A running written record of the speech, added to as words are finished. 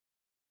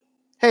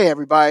Hey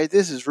everybody,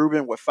 this is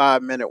Ruben with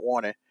 5 Minute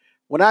Warning.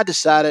 When I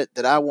decided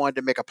that I wanted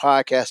to make a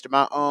podcast of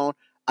my own,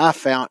 I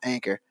found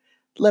Anchor.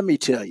 Let me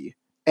tell you,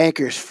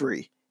 Anchor is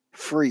free.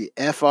 Free,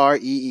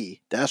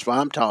 Free. That's what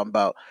I'm talking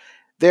about.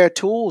 There are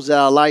tools that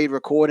allow you to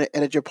record and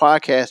edit your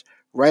podcast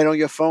right on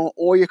your phone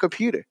or your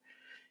computer.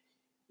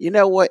 You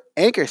know what?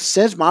 Anchor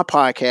sends my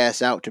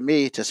podcast out to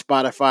me to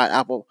Spotify,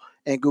 Apple,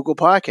 and Google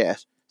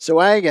Podcasts, so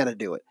I ain't got to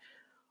do it.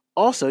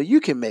 Also,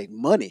 you can make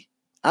money.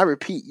 I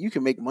repeat, you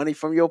can make money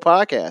from your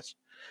podcast.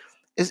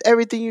 It's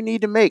everything you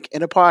need to make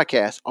in a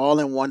podcast all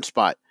in one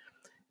spot.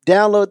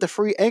 Download the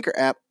free Anchor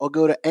app or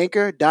go to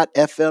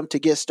anchor.fm to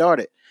get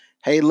started.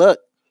 Hey, look,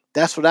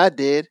 that's what I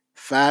did.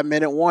 5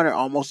 Minute Warning,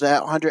 almost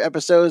 100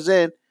 episodes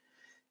in.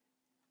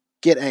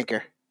 Get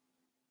Anchor.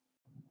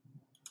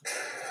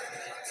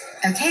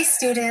 Okay,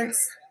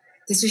 students,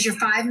 this is your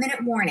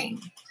 5-minute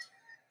warning.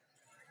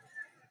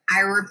 I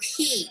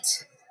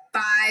repeat,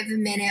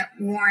 5-minute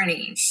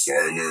warning.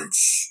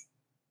 Silence.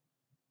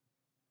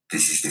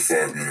 This is the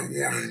 5-minute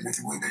warning with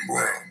Ruben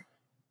Brown,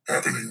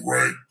 happening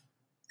right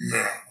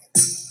now.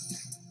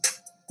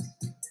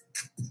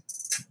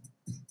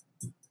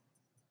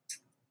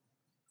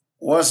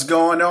 What's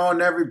going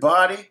on,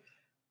 everybody?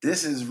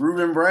 This is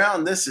Ruben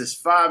Brown. This is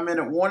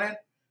 5-Minute Warning.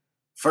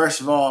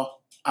 First of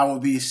all, I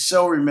would be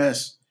so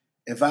remiss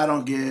if I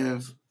don't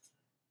give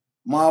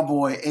my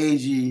boy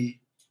AG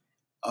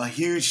a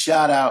huge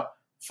shout out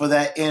for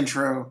that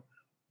intro.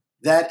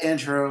 That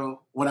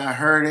intro, when I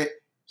heard it,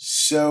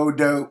 so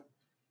dope.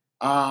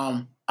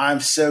 I'm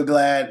so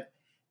glad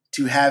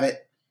to have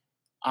it.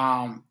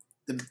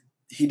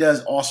 He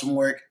does awesome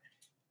work,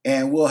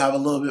 and we'll have a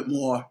little bit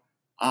more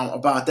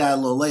about that a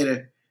little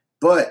later.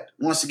 But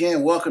once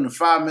again, welcome to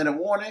 5-Minute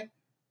Warning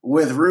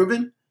with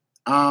Ruben.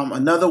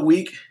 Another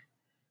week,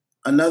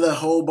 another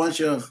whole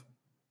bunch of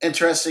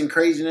interesting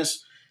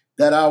craziness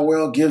that our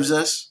world gives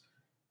us.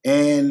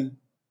 And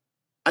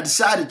I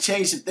decided to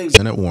change some things.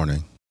 Minute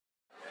warning.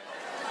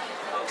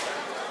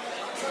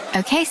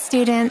 Okay,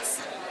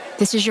 students,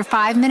 this is your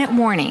 5-minute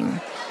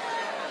warning.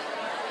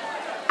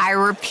 I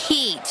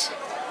repeat,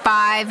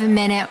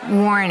 5-minute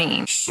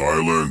warning.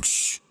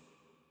 Silence.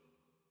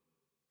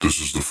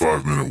 This is the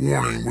 5-minute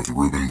warning with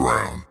Ruben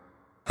Brown,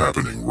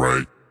 happening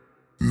right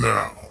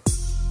now.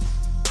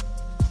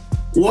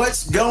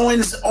 What's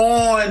going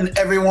on,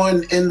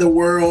 everyone in the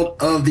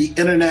world of the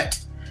internet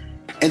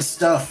and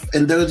stuff?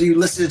 And those of you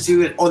listening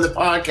to it on the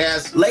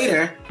podcast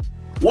later,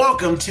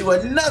 welcome to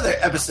another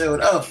episode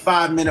of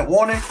 5-Minute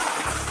Warning.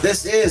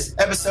 This is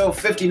episode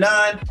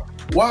 59.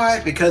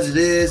 Why? Because it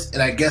is,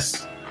 and I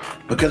guess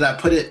because I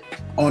put it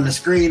on the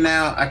screen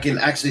now, I can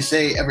actually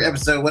say every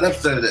episode what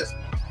episode it is.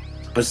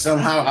 But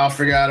somehow I'll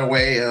figure out a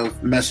way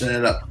of messing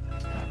it up.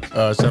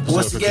 It's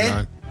episode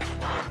 59.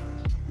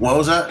 What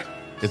was that?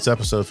 It's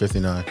episode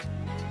 59.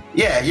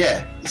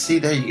 Yeah. See,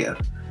 there you go.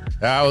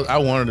 I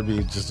wanted to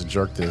be just a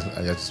jerk this.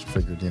 I just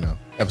figured,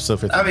 episode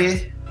 59. I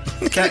mean,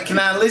 can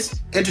I at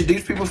least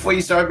introduce people before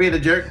you start being a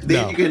jerk?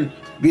 Then you can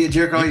be a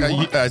jerk all you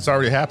want. It's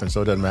already happened,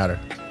 so it doesn't matter.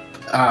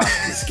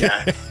 This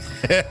guy.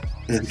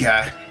 This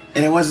guy.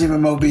 And it wasn't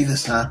even Mo B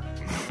this time.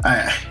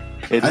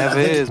 It never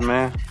is,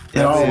 man.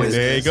 It always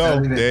There is. you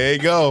go. There you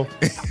go.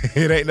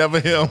 It ain't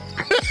never him.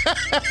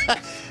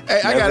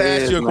 Hey, I got to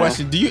ask you a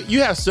question. Do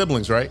you have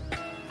siblings, right?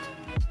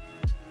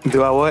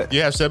 Do I what?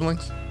 You have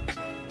siblings?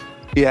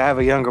 Yeah, I have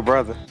a younger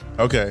brother.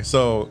 Okay,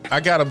 so I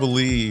got to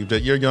believe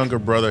that your younger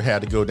brother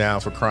had to go down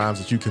for crimes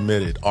that you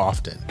committed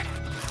often.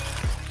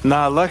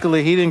 Nah,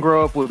 luckily he didn't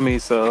grow up with me,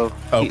 so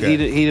okay. he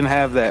didn't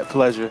have that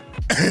pleasure.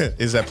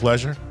 Is that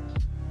pleasure?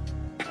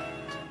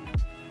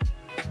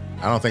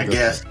 I don't think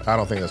that's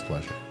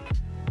pleasure.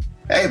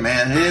 Hey,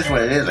 man, it is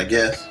what it is, I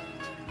guess.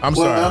 I'm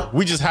sorry.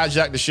 We just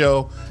hijacked the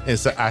show, and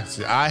so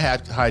I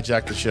had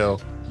hijacked the show.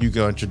 You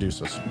go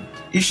introduce us.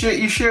 You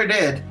sure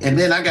did. And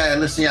then I got to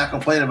listen to y'all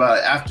complain about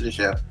it after the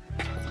show.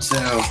 So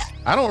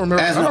I don't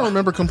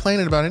remember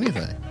complaining about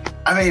anything.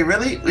 I mean,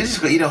 really? We just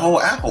gonna eat a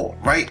whole apple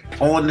right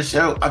on the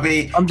show. I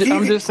mean, I'm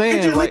just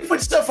saying, could you put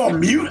stuff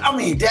on mute? I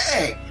mean,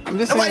 dang. I'm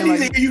just Nobody saying,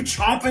 needs to hear you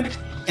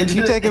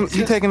chomping.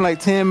 You taking like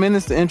 10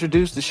 minutes to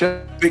introduce the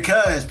show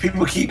because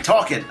people keep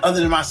talking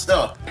other than my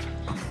stuff.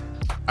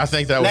 I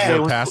think that was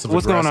more passive.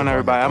 What's going on,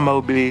 everybody? I'm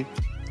OB.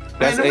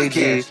 That's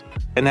AG,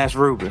 and that's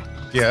Ruben.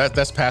 Yeah,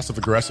 that's passive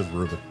aggressive,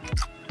 Ruben.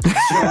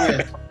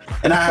 Sure is.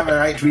 And I have a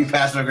right to be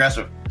passive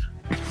aggressive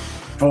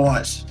for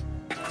once.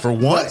 For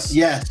once? But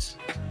yes.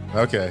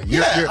 Okay.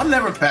 I'm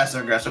never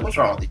passive aggressive. What's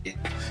wrong with you?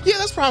 Yeah,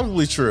 that's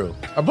probably true.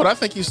 But I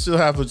think you still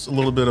have a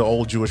little bit of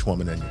old Jewish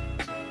woman in you.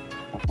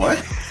 What?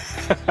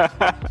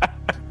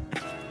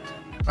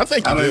 I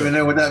think I don't even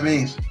know what that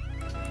means.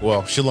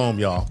 Well, shalom,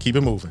 y'all. Keep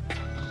it moving.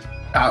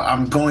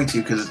 I'm going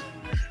to, because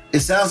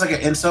it sounds like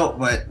an insult,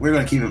 but we're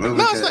going to keep it moving.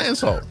 No, it's not an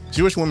insult.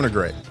 Jewish women are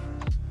great.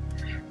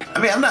 I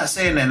mean, I'm not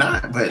saying they're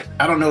not, but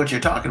I don't know what you're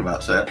talking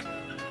about, so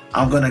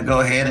I'm going to go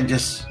ahead and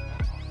just,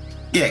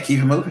 keep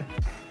it moving.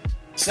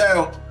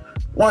 So,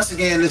 once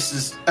again, this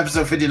is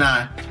episode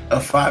 59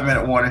 of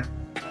 5-Minute Warning.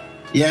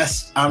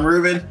 Yes, I'm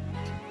Ruben.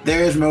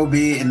 There's Mo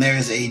B, and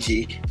there's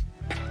AG.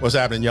 What's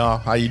happening, y'all?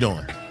 How you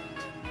doing?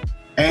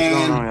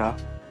 going on, y'all?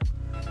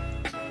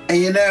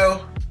 And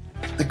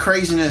the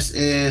craziness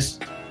is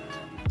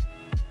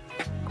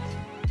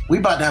we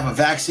about to have a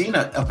vaccine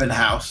up in the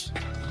house.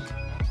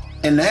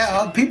 And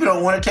now people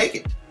don't want to take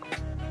it.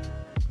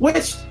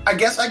 Which I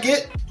guess I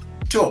get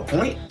to a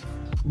point.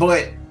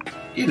 But,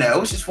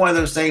 it's just one of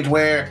those things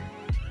where,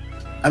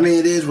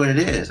 it is what it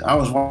is. I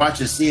was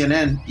watching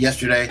CNN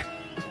yesterday,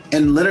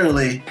 and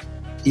literally,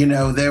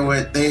 they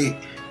went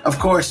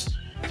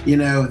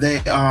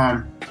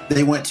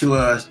to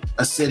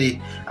a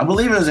city, I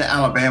believe it was in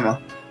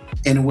Alabama,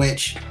 in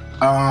which,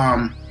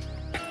 none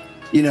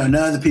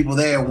of the people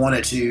there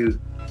wanted to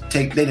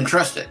they didn't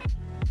trust it.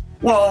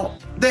 Well,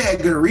 they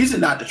had good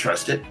reason not to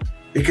trust it,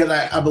 because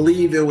I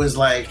believe it was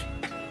like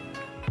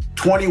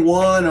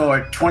 21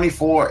 or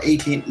 24,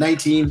 18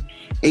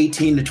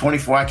 to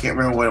 24. I can't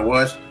remember what it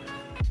was.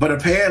 But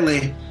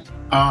apparently,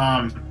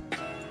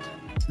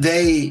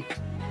 they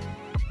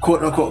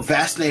quote unquote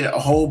vaccinated a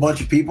whole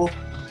bunch of people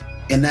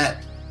in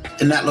that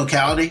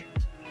locality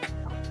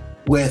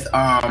with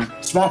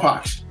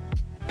smallpox.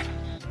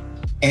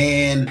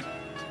 And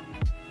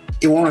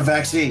it wasn't a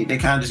vaccine. They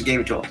kind of just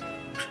gave it to them.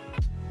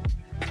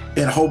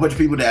 And a whole bunch of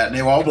people died, and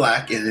they were all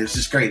black, and it was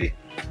just crazy.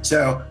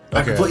 So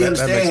I completely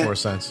understand. That makes more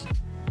sense.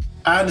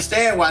 I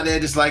understand why they're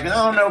just like, I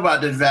don't know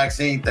about this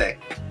vaccine thing.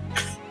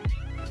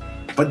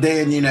 But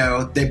then,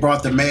 they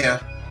brought the mayor,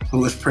 who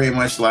was pretty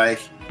much like,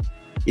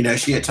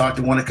 she had talked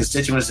to one of the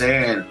constituents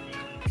there, and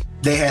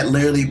they had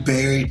literally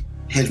buried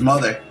his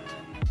mother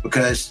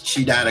because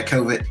she died of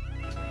COVID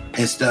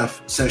and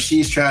stuff. So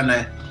she's trying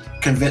to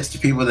convince the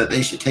people that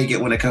they should take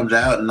it when it comes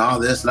out and all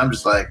this. And I'm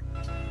just like,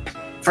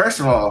 first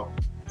of all,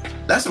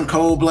 that's some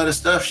cold-blooded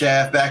stuff,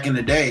 Shaft, back in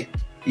the day.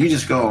 You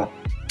just go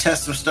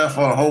test some stuff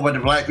on a whole bunch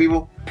of black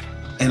people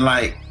and,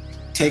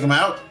 take them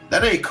out?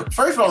 That ain't cool.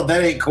 First of all,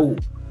 that ain't cool.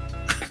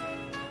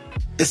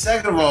 And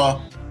second of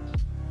all,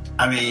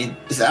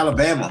 it's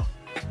Alabama.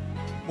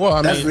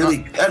 Well, that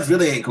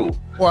really ain't cool.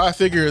 Well, I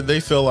figure they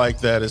feel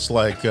like that it's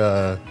like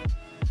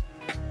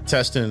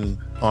testing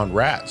on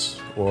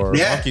rats or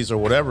monkeys or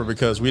whatever,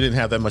 because we didn't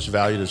have that much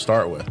value to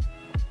start with.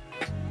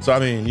 So,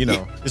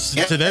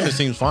 to them it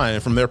seems fine.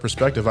 And from their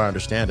perspective, I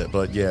understand it.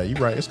 But yeah, you're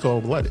right. It's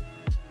cold-blooded.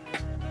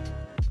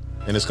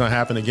 And it's going to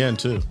happen again,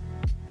 too.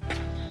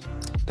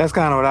 That's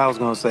kind of what I was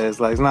going to say. It's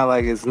not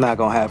like it's not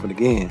going to happen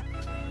again.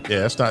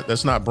 Yeah,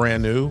 that's not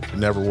brand new. It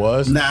never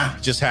was. Nah.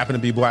 It just happened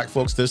to be black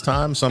folks this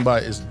time.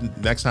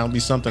 Next time will be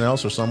something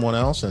else or someone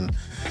else. And,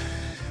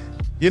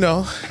 you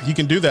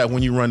can do that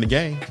when you run the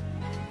game.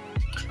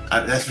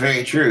 That's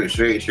very true. It's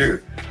very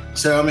true.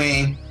 So,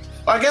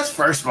 I guess,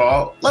 first of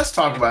all, let's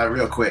talk about it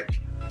real quick.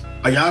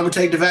 Are y'all going to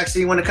take the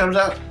vaccine when it comes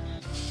out?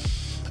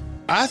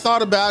 I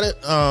thought about it.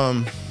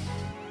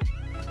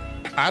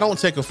 I don't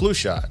take a flu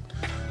shot.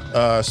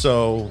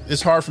 So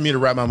it's hard for me to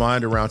wrap my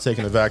mind around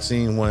taking a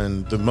vaccine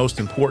when the most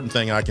important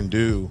thing I can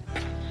do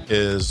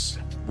is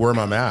wear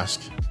my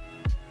mask.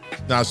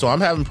 Now, so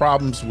I'm having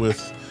problems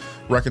with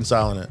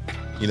reconciling it,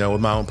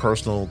 with my own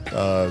personal,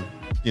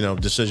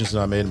 decisions that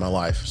I made in my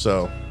life.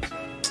 So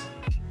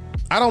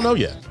I don't know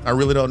yet. I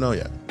really don't know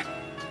yet.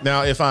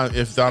 Now, if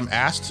I'm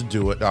asked to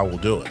do it, I will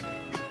do it.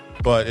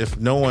 But if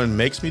no one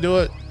makes me do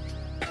it,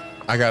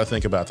 I got to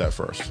think about that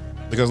first.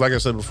 Because like I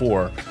said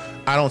before,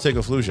 I don't take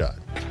a flu shot.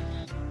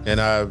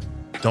 And I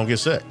don't get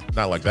sick.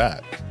 Not like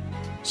that.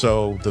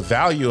 So the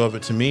value of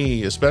it to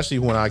me, especially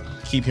when I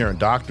keep hearing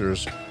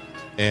doctors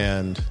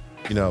and,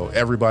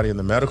 everybody in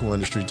the medical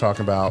industry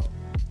talking about,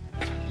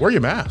 wear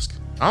your mask.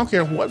 I don't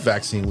care what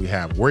vaccine we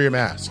have. Wear your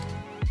mask.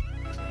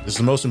 It's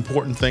the most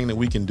important thing that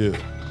we can do.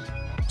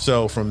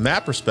 So from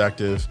that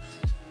perspective,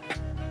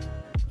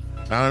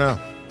 I don't know.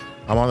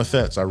 I'm on the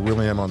fence. I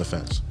really am on the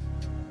fence.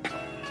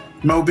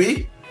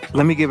 Moby?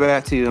 Let me get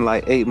back to you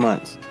in 8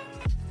 months.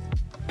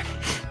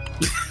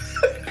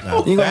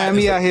 You gonna have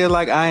me out here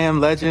like I Am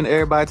Legend,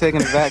 everybody taking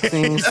the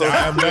vaccine. So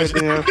I Am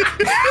Legend.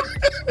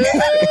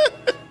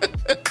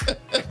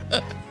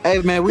 Hey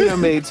man, we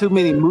done made too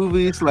many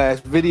movies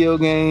 / video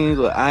games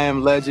with I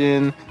Am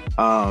Legend,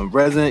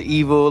 Resident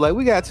Evil.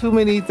 We got too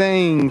many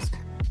things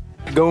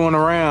going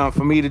around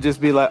for me to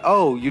just be like,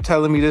 oh, you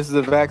telling me this is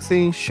a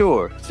vaccine?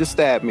 Sure, just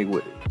stab me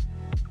with it.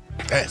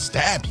 That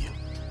stab you?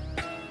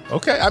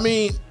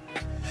 Okay,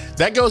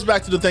 that goes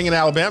back to the thing in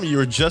Alabama you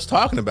were just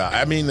talking about.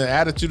 The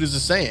attitude is the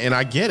same, and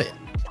I get it.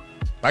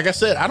 Like I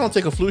said, I don't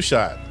take a flu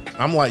shot.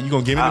 I'm like, you're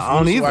going to give me the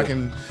flu so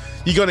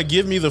you're going to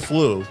give me the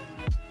flu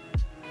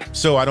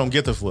so I don't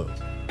get the flu.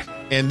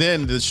 And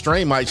then the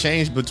strain might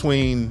change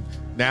between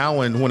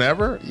now and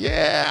whenever.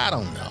 Yeah, I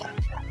don't know.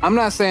 I'm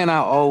not saying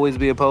I'll always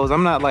be opposed.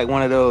 I'm not like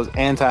one of those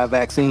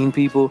anti-vaccine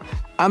people.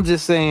 I'm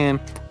just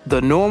saying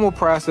the normal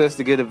process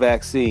to get a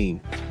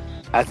vaccine,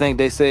 I think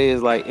they say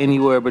is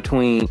anywhere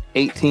between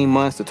 18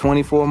 months to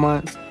 24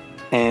 months.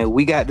 And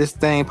we got this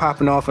thing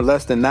popping off in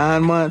less than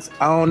 9 months.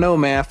 I don't know,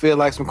 man. I feel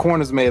like some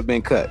corners may have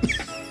been cut.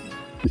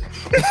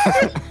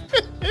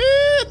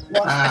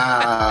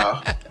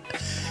 Wow.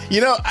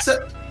 You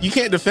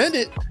can't defend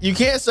it. You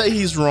can't say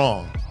he's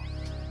wrong.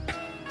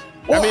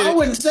 Well, I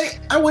wouldn't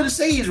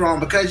say he's wrong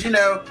because,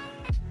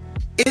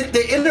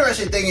 The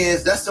interesting thing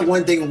is that's the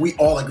one thing we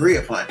all agree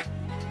upon.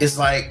 It's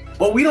like,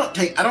 well,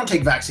 I don't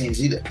take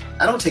vaccines either.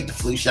 I don't take the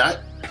flu shot.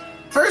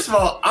 First of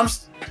all,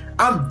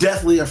 I'm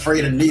deathly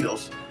afraid of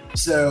needles.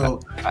 So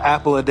an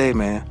apple a day,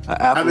 man. An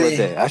apple a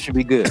day. I should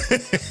be good.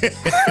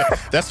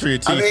 That's for your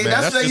teeth, man.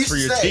 That's just for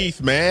your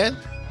teeth, man.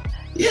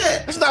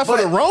 Yeah. That's not for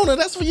the Rona.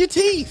 That's for your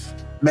teeth.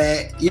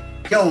 Man, you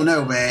don't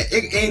know, man.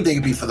 Anything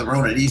can be for the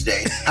Rona these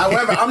days.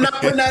 However, I'm not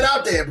putting that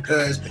out there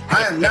because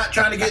I am not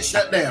trying to get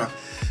shut down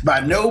by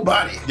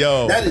nobody.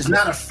 Yo. That is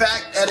not a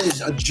fact. That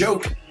is a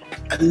joke.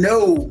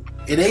 No,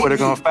 it ain't. Twitter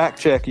gonna fact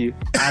check you.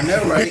 I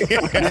know, right?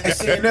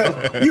 Next thing you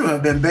know, you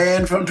have been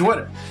banned from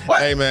Twitter. What?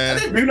 Hey, man. I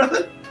didn't do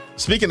nothing.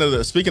 Speaking of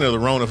the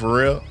Rona, for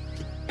real,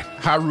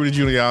 how Rudy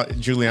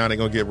Giuliani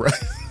gonna get right?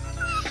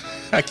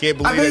 I can't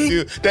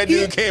believe that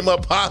dude came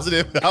up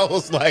positive. I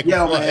was like,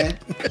 yo, what? Man,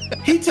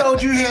 he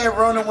told you he had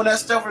Rona when that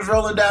stuff was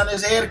rolling down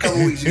his head a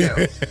couple weeks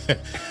ago.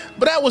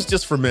 But that was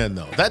just for men,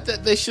 though. That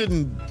they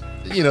shouldn't,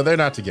 they're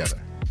not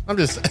together. I'm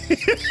just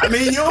I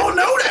mean, you don't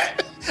know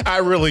that. I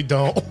really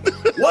don't.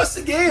 Once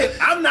again,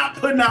 I'm not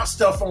putting out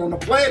stuff on the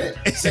planet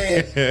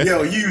saying,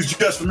 use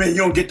just for men, you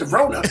don't get the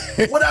Rona.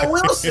 What I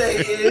will say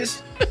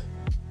is,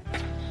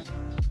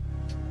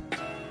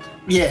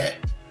 yeah.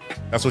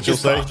 That's what you'll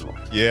say? Possible.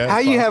 Yeah. How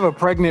you have a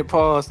pregnant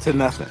pause to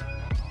nothing?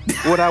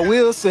 What I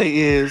will say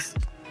is,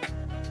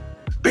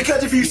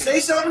 because if you say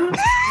something,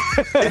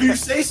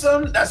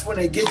 that's when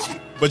they get you.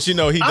 But he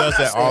does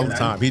that all the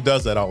time. He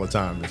does that all the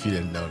time, if you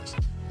didn't notice.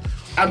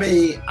 I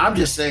mean, I'm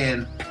just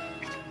saying,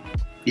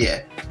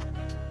 yeah.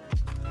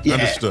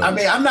 Understood. I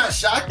mean, I'm not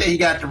shocked that he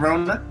got the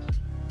Rona.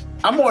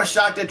 I'm more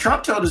shocked that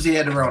Trump told us he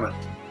had the Rona.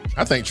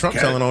 I think Trump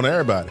telling on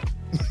everybody.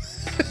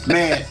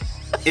 Man,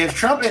 if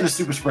Trump ain't a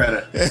super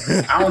spreader,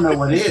 I don't know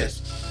what it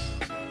is.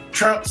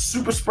 Trump,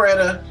 super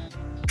spreader,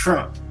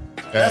 Trump.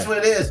 That's what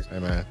it is. Hey,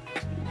 man.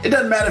 It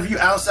doesn't matter if you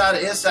outside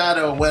or inside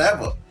or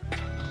whatever.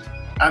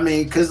 I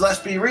mean, because let's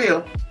be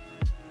real.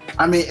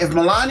 I mean, if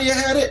Melania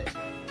had it,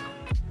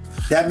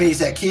 that means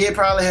that kid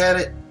probably had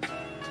it.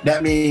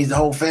 That means the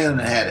whole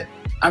family had it.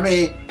 I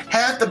mean,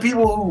 half the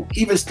people who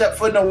even stepped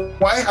foot in the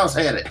White House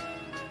had it.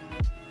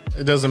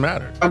 It doesn't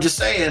matter. I'm just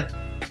saying.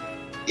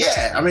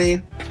 Yeah, I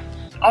mean,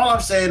 all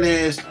I'm saying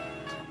is,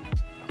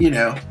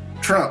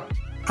 Trump,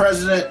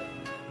 president,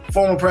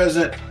 former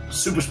president,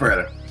 super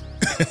spreader.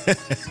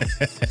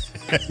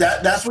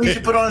 That's what you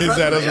should put on his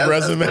resume. Is that his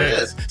resume?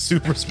 That's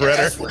super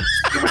spreader?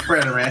 Super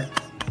spreader, man.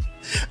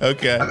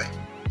 Okay.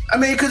 I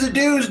mean, because the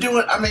dude's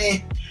doing,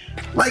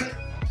 like,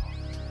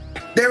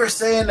 they were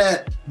saying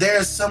that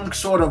there's some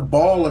sort of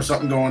ball or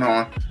something going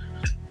on.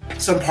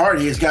 Some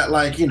party has got,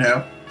 like,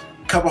 a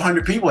couple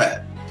hundred people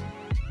at.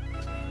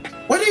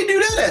 Where did he do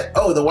that at?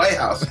 Oh, the White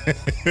House.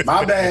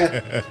 My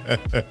bad.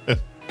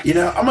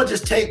 I'm going to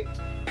just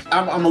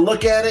I'm going to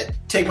look at it,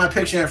 take my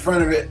picture in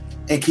front of it,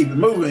 and keep it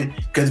moving.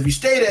 Because if you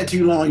stay there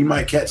too long, you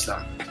might catch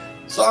something.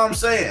 That's all I'm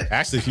saying.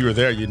 Actually, if you were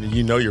there,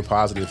 you're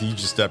positive. If you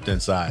just stepped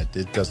inside,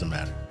 it doesn't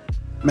matter.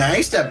 Man, I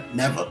ain't stepped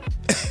never.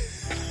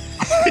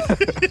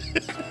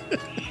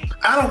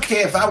 I don't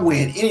care if I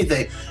win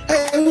anything.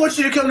 Hey, I want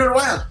you to come to the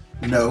White House.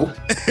 No.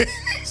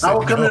 I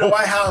will come to the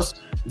White House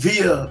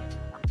via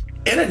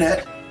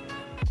internet.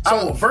 I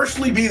will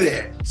virtually be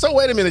there. So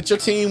wait a minute, your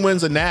team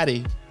wins a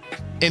natty,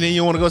 and then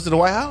you want to go to the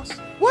White House?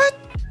 What?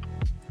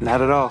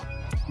 Not at all.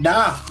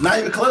 Nah, not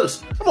even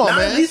close. Come on,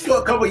 man. At least for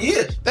a couple of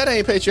years. That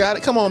ain't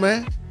patriotic. Come on,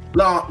 man.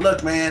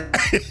 Look, man.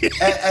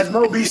 as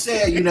Mo B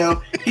said, he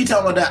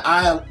talking about that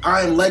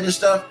I Am Legend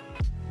stuff.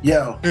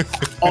 Yo,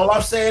 all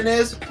I'm saying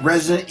is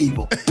Resident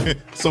Evil.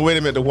 So wait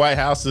a minute, the White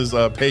House is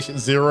patient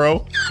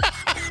zero?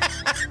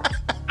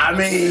 I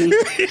mean,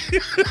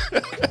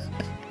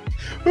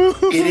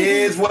 it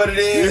is what it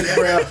is,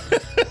 bro.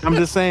 I'm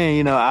just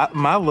saying,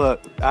 my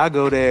luck, I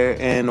go there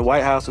and the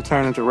White House will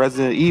turn into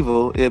Resident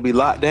Evil. It'll be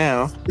locked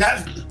down.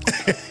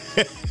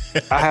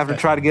 I have to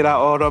try to get out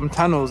all them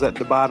tunnels at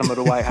the bottom of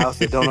the White House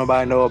that don't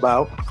nobody know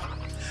about.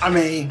 I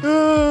mean,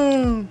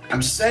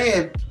 I'm just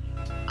saying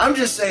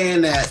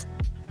that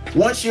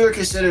once you're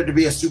considered to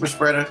be a super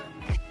spreader,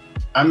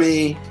 I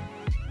mean,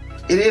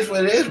 it is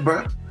what it is,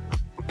 bro.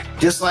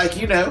 Just like,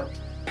 I'm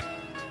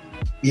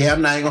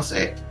not even gonna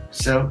say it.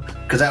 So,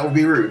 because that would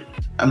be rude.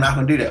 I'm not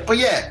gonna do that. But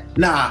yeah,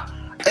 nah.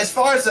 As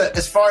far as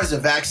the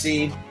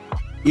vaccine,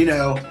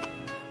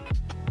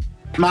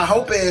 my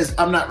hope is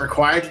I'm not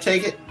required to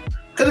take it.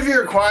 Because if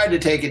you're required to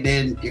take it,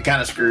 then you're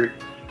kind of screwed.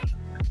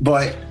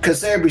 But because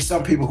there'd be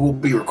some people who will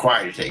be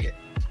required to take it.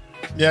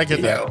 Yeah, I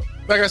get that.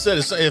 Like I said,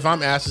 if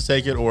I'm asked to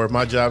take it, or if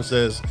my job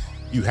says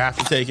you have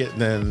to take it,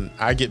 then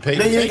I get paid.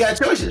 Then you ain't got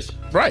choices.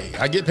 Right,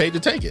 I get paid to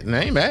take it, and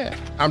I ain't mad.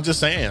 I'm just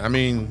saying. I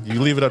mean, you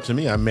leave it up to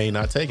me, I may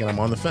not take it. I'm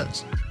on the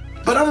fence.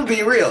 But I'm gonna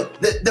be real.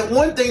 The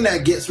one thing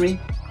that gets me,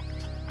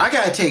 I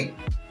gotta take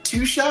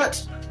 2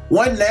 shots,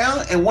 one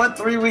now and one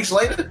 3 weeks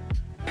later.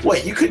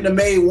 What, you couldn't have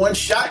made one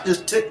shot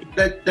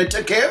that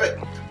took care of it?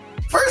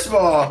 First of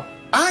all,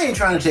 I ain't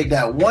trying to take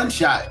that one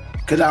shot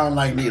because I don't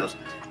like needles.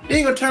 You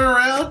ain't gonna turn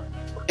around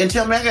and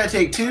tell me I gotta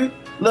take 2?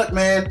 Look,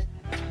 man,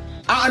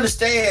 I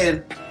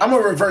understand. I'm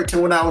gonna revert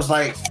to when I was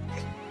like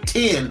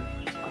 10,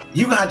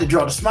 you gonna have to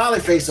draw the smiley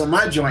face on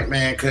my joint,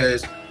 man,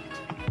 because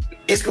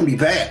it's gonna be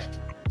bad.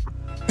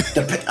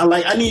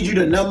 I need you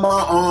to numb my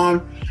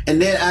arm,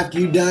 and then after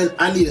you done,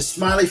 I need a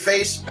smiley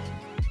face,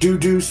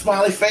 do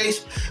smiley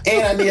face,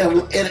 and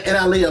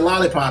I need a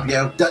lollipop,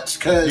 yo. That's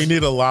because you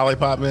need a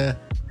lollipop, man.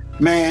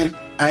 Man,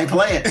 I ain't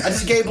playing. I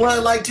just gave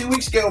blood like 2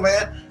 weeks ago,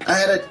 man.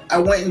 I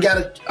went and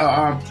got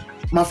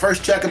my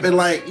first checkup in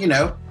 8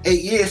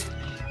 years,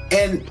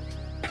 and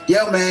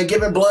yo, man,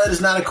 giving blood is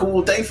not a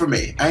cool thing for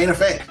me. I ain't a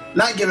fan.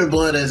 Not giving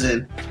blood as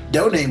in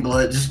donating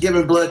blood, just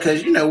giving blood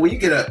because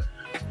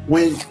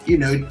when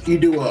you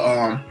do what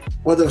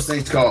are those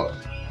things called?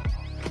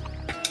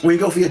 When you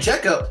go for your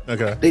checkup,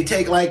 okay, they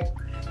take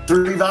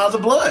 3 vials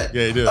of blood.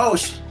 Yeah, you do. Oh,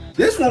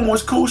 this one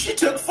was cool. She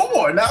took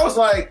 4, and I was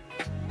like,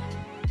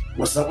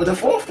 what's up with the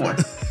 4th one?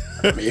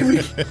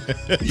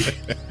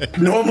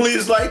 Normally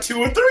it's 2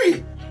 or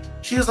 3.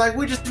 She was like,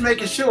 we're just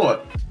making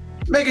sure.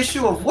 Making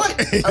sure of what?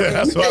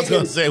 That's what I was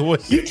going to say.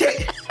 What you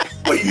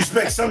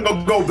expect something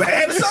to go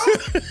bad or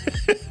something?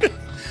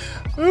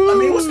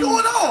 What's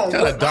going on? What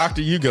kind of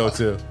doctor you go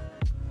to?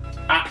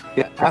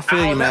 I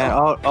feel you, man.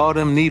 All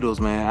them needles,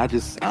 man. I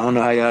don't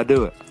know how y'all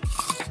do it.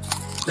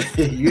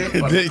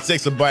 He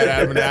takes a bite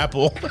out of an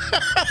apple.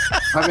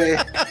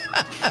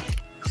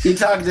 He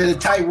talking to the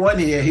type 1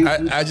 here.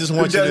 I just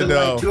want you to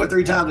know 2 or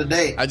 3 times a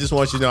day. I just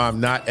want you to know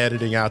I'm not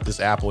editing out this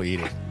apple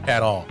eating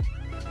at all.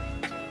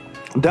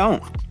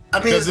 Don't.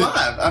 It's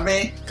live.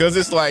 Because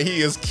it's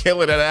he is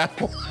killing that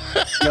apple.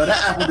 Yo,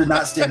 that apple did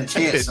not stand a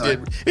chance,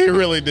 son. It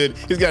really did.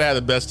 He's got to have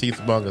the best teeth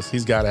among us.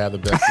 He's got to have the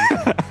best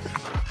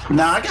teeth.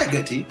 Nah, I got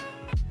good teeth.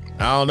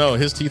 I don't know.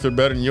 His teeth are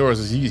better than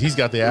yours. He's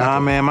got the apple. Nah,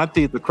 man, my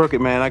teeth are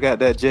crooked, man. I got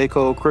that J.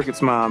 Cole crooked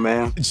smile,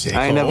 man.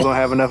 I ain't never going to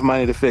have enough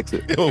money to fix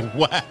it.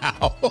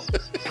 Wow.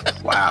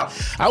 Wow.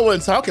 I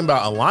wasn't talking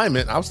about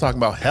alignment. I was talking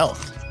about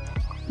health.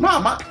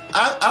 Mom,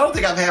 I don't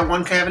think I've had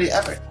one cavity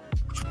ever.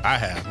 I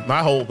have.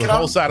 The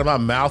whole side of my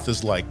mouth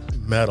is like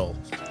metal.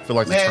 I feel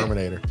like the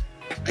Terminator.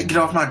 Get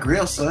off my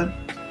grill, son.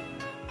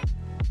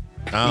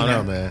 I don't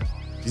know, man.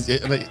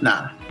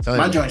 Nah,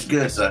 my joint's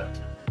good, son.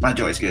 My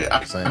joint's good.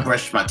 I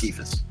brush my teeth.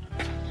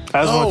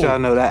 I just want y'all to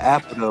know that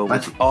apple, though,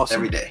 was awesome.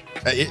 Every day.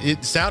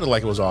 It sounded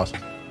like it was awesome.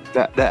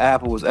 That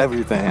apple was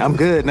everything. I'm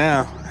good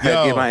now. I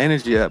had to get my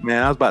energy up,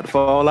 man. I was about to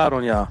fall out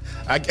on y'all.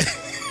 I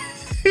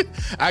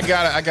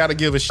gotta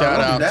give a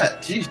shout out.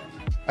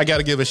 I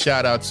gotta give a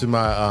shout out to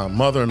my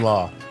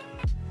mother-in-law.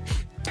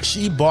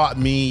 She bought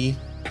me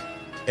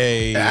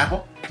the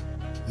apple.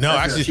 No,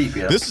 that's actually, cheap,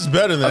 this is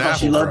better than apple.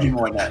 She loved you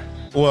more than that.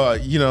 Well,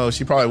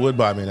 she probably would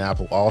buy me an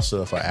apple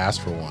also if I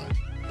asked for one.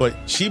 But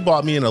she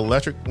bought me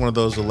one of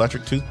those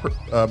electric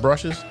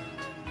toothbrushes.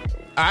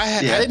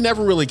 I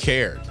never really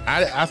cared.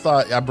 I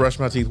thought I brushed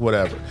my teeth,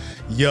 whatever.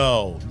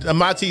 Yo,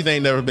 my teeth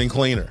ain't never been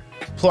cleaner.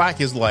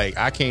 Plaque is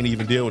I can't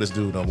even deal with this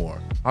dude no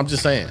more. I'm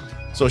just saying.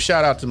 So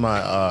shout out to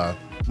my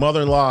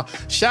mother-in-law.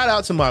 Shout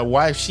out to my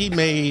wife. She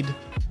made,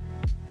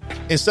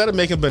 instead of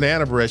making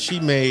banana bread, she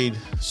made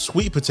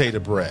sweet potato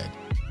bread.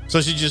 So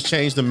she just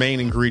changed the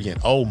main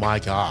ingredient. Oh my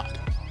God.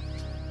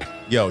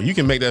 Yo, you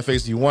can make that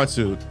face if you want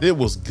to. It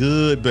was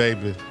good,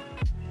 baby.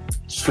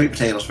 Sweet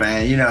potatoes,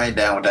 man. I ain't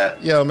down with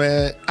that. Yo,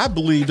 man, I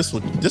believe this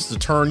will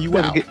turn you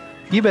out.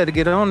 You better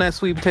get on that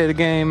sweet potato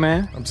game,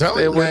 man. I'm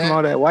telling you, man. Away from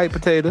all that white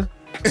potato.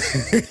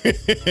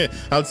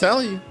 I'm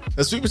telling you,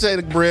 the sweet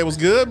potato bread was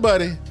good,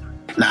 buddy.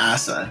 Nah,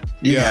 son.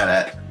 You got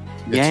that.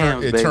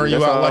 It turned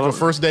you out like a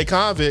first day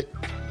convict.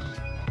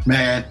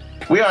 Man,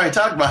 we already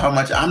talked about how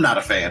much I'm not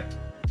a fan.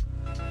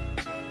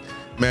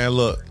 Man,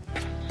 look,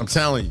 I'm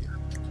telling you.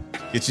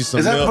 Get you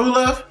some milk. Is that Boo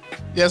Love?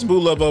 Yes, Boo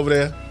Love over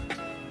there.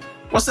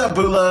 What's up,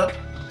 Boo Love?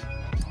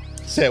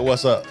 Said,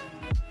 what's up?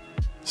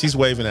 She's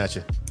waving at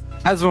you.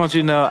 I just want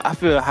you to know, I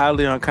feel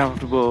highly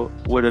uncomfortable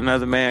with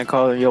another man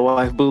calling your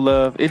wife Boo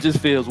Love. It just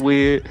feels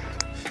weird.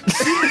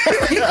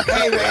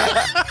 Hey,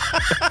 man.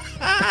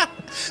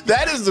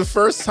 That is the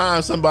first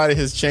time somebody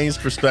has changed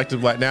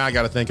perspective. Now I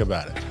got to think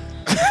about it.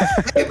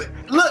 Hey,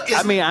 look,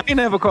 I ain't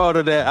never called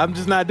her that. I'm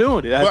just not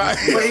doing it.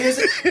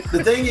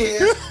 The thing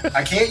is,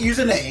 I can't use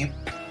a name,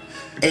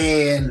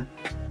 and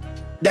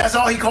that's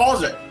all he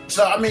calls her.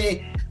 So,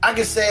 I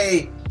could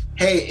say,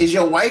 hey, is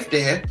your wife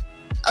there?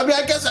 I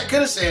guess I could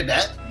have said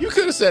that. You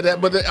could have said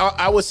that, but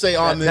I would say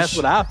that's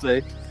what I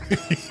say.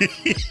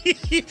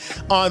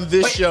 On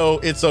this show,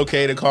 it's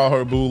okay to call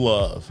her Boo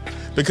Love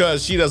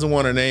because she doesn't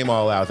want her name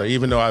all out there,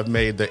 even though I've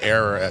made the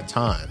error at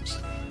times.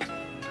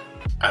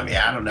 I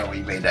don't know when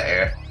you made that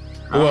error.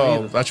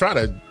 Well, I try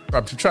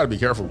to be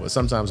careful, but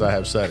sometimes I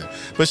have said it.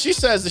 But she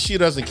says that she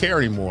doesn't care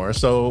anymore.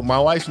 So my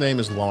wife's name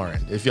is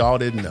Lauren, if y'all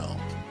didn't know.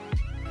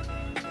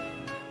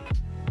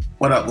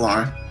 What up,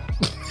 Lauren?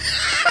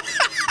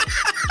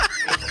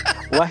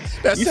 What?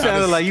 You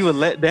sounded like you were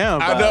let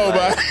down. I know,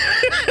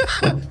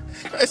 but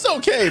it's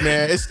okay,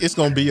 man. It's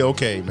gonna be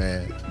okay,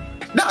 man.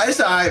 No, it's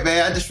all right,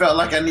 man. I just felt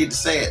like I need to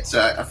say it, so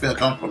I feel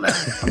comfortable now.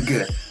 I'm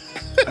good.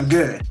 I'm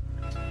good.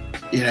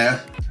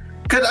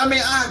 Because I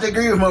have to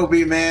agree with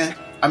Moby, man.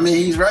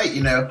 He's right.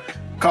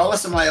 Calling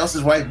somebody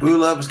else's wife Boo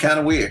Love is kind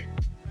of weird.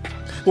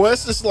 Well,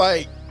 it's just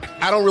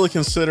I don't really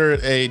consider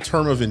it a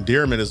term of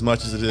endearment as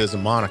much as it is a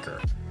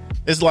moniker.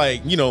 It's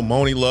like,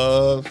 Moni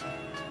Love,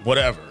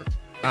 whatever.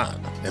 I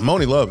don't know. And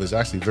Moni Love is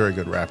actually a very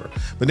good rapper.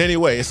 But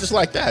anyway, it's just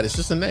like that. It's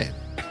just a name.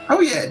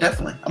 Oh, yeah,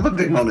 definitely. I'm a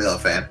big Moni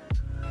Love fan.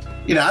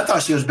 I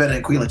thought she was better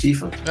than Queen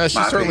Latifah.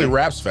 She certainly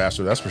raps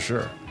faster, that's for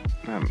sure.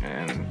 Oh,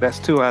 man, that's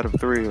 2 out of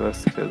 3.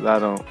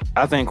 Because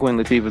I think Queen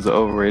Latifah's an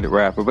overrated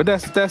rapper, but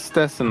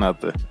that's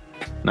another.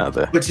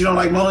 But you don't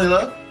like Moni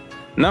Love?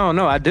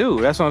 No, I do.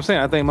 That's what I'm saying.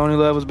 I think Moni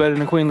Love was better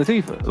than Queen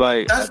Latifah.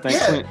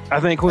 I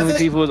think Queen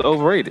Latifah was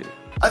overrated.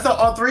 I think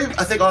all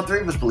three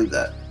of us believe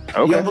that.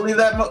 Okay. You don't believe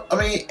that?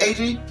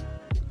 AG?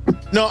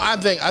 No, I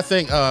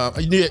think.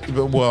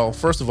 Well,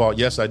 first of all,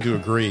 yes, I do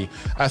agree.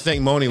 I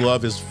think Moni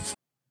Love is.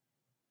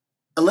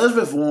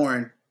 Elizabeth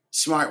Warren,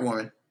 smart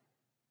woman.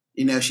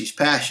 She's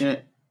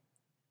passionate.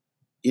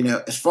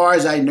 As far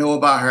as I know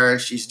about her,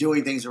 she's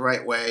doing things the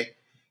right way.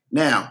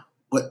 Now,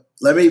 but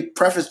let me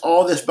preface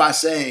all this by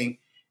saying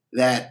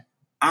that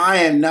I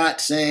am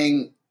not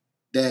saying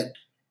that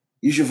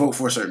you should vote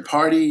for a certain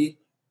party.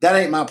 That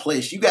ain't my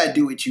place. You got to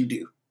do what you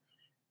do.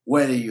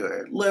 Whether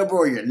you're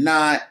liberal or you're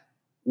not,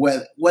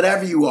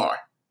 whatever you are,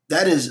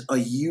 that is a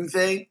you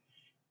thing.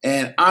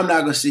 And I'm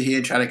not going to sit here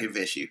and try to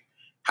convince you.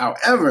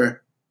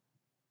 However,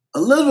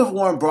 Elizabeth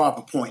Warren brought up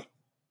a point.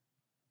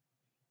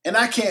 And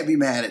I can't be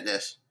mad at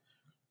this.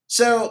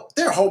 So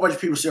there are a whole bunch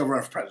of people still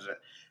running for president.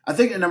 I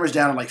think the number's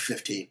down to like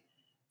 15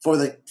 for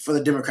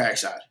the Democratic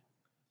side.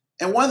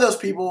 And one of those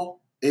people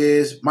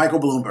is Michael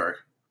Bloomberg.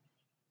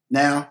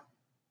 Now,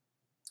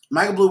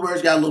 Michael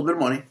Bloomberg's got a little bit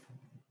of money.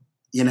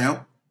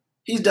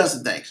 He's done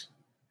some things.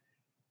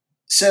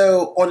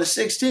 So on the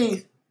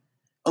 16th,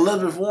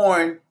 Elizabeth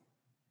Warren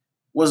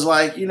was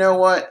like, you know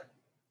what?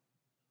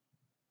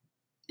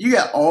 You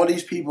got all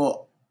these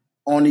people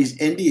on these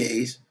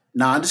NDAs,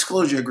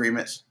 non-disclosure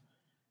agreements,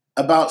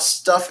 about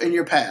stuff in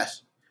your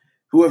past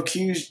who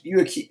accuse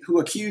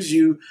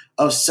you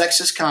of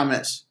sexist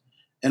comments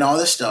and all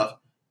this stuff.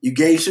 You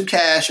gave some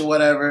cash or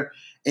whatever,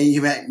 and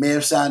you may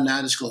have signed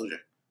non-disclosure.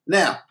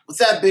 Now, with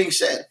that being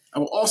said, I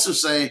will also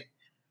say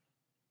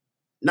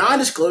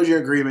non-disclosure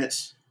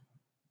agreements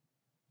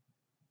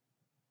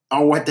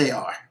are what they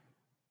are.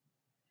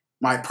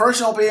 My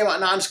personal opinion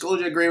about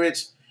non-disclosure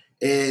agreements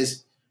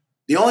is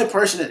the only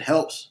person that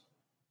helps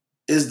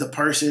is the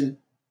person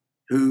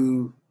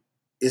who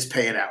is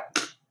paying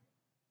out.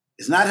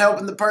 It's not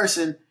helping the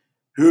person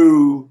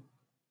who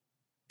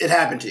it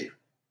happened to.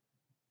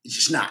 It's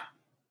just not.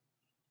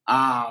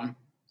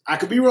 I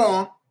could be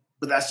wrong,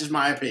 but that's just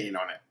my opinion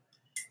on it.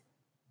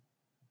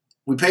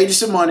 We paid you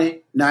some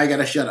money. Now you got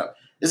to shut up.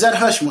 Is that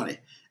hush money?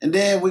 And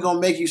then we're going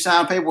to make you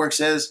sign paperwork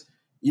says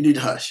you need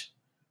to hush.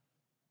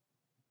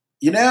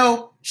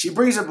 She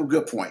brings up a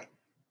good point.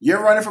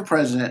 You're running for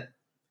president.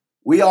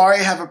 We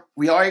already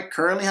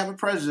currently have a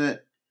president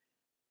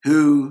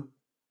who,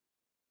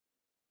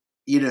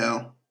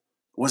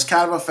 was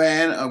kind of a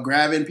fan of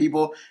grabbing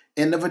people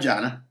in the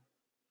vagina,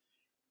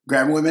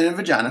 grabbing women in the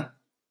vagina.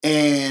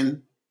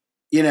 And,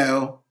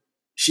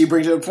 she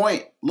brings up a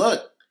point.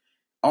 Look,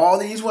 all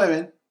these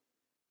women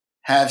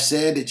have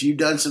said that you've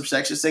done some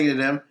sexist thing to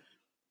them.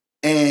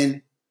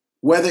 And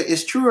whether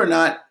it's true or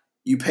not,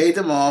 you paid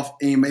them off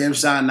and you may have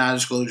signed a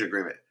non-disclosure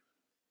agreement.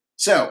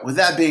 So with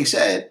that being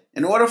said,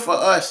 in order for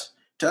us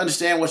to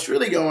understand what's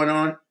really going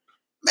on,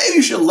 maybe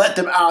you should let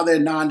them out of their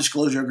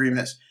non-disclosure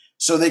agreements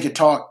so they could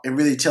talk and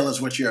really tell us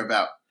what you're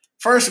about.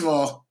 First of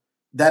all,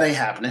 that ain't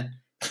happening.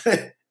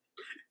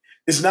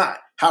 It's not.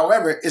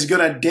 However, it's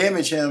going to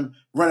damage him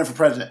running for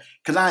president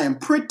because I am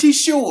pretty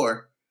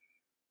sure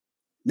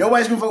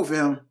nobody's going to vote for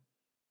him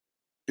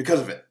because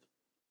of it.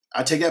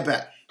 I take that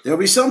back. There'll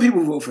be some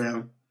people who vote for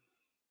him,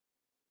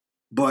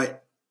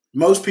 but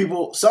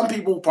some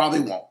people probably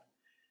won't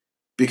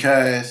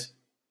because,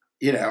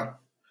 the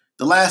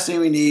last thing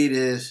we need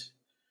is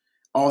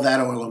all that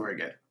all over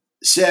again.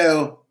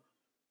 So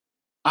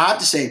I have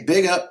to say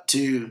big up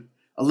to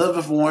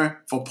Elizabeth Warren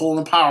for pulling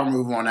a power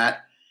move on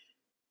that.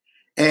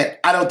 And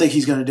I don't think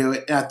he's going to do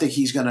it. And I think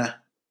he's going to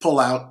pull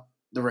out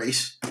the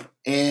race.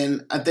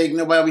 And I think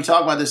nobody will be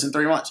talking about this in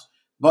 3 months.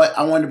 But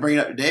I wanted to bring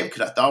it up today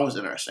because I thought it was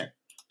interesting.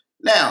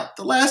 Now,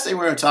 the last thing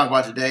we're going to talk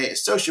about today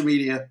is social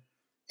media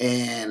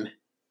and,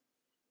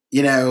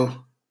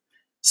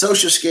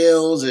 social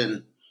skills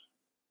and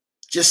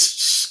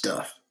just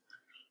stuff.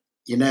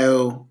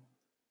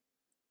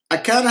 I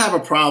kind of have a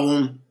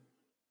problem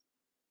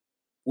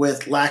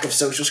with lack of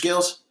social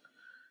skills.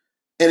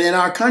 And in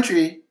our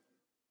country,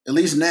 at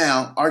least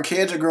now, our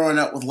kids are growing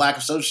up with lack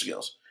of social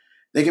skills.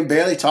 They can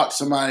barely talk to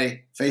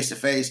somebody face to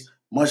face,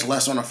 much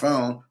less on a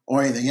phone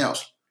or anything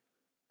else.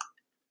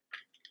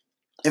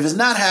 If it's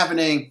not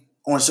happening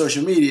on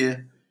social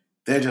media,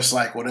 they're just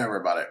like, whatever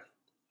about it.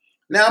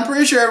 Now, I'm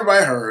pretty sure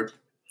everybody heard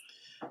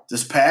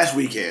this past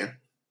weekend,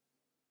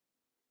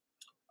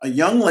 a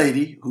young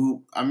lady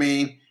who,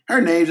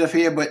 her name's up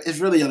here, but it's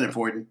really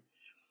unimportant,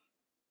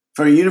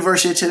 from the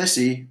University of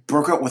Tennessee,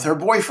 broke up with her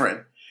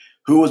boyfriend,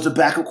 who was the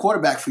backup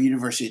quarterback for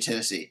University of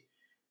Tennessee.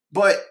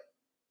 But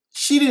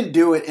she didn't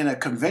do it in a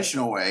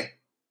conventional way.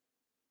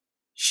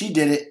 she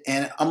did it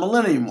in a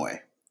millennium way.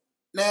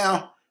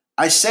 Now,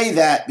 I say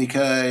that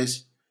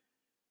because,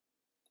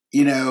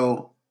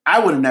 I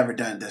would have never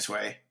done it this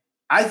way.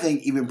 I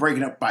think even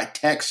breaking up by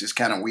text is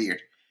kind of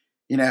weird.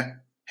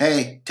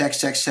 Hey,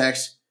 text.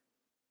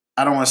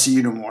 I don't want to see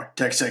you no more.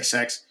 Text.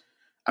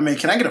 I mean,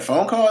 can I get a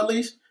phone call at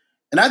least?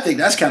 And I think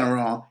that's kind of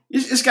wrong.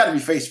 It's got to be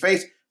face to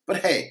face. But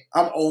hey,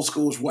 I'm old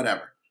school,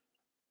 whatever.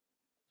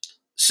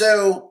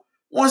 So,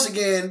 once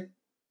again,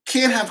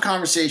 can't have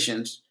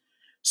conversations.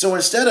 So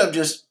instead of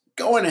just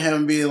going to him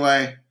and being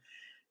like,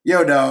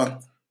 yo,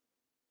 dog,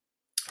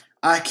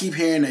 I keep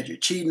hearing that you're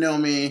cheating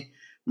on me.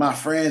 My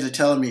friends are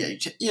telling me,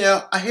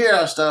 I hear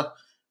that stuff.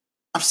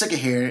 I'm sick of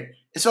hearing it.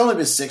 It's only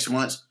been 6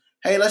 months.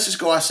 Hey, let's just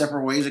go our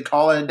separate ways and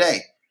call it a day.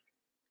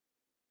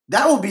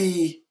 That will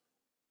be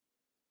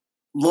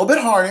a little bit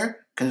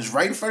harder because it's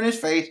right in front of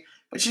his face.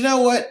 But you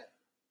know what?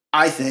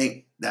 I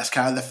think that's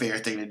kind of the fair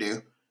thing to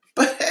do.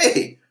 But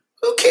hey,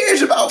 who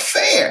cares about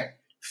fair?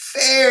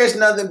 Fair is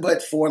nothing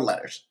but 4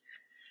 letters.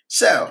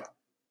 So,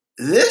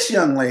 this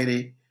young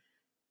lady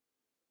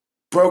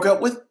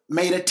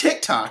made a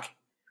TikTok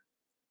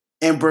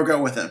and broke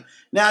up with him.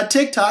 Now,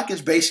 TikTok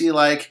is basically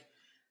like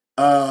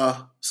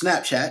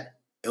Snapchat.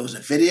 It was a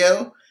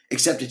video,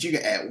 except that you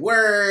can add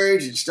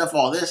words and stuff,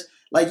 all this.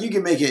 Like, you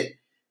can make it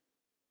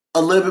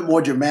a little bit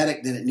more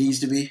dramatic than it needs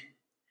to be.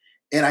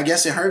 And I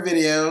guess in her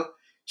video,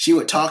 she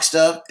would talk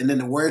stuff, and then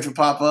the words would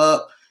pop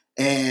up,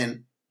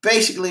 and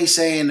basically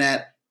saying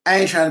that, I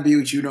ain't trying to be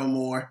with you no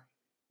more.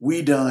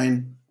 We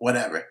done,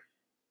 whatever.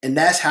 And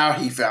that's how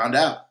he found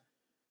out.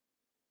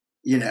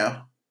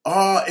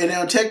 Oh, and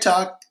on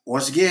TikTok,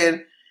 once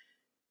again,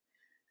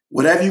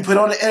 whatever you put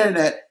on the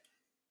internet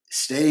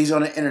stays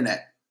on the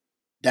internet.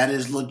 That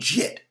is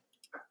legit.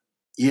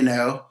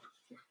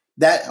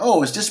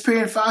 It's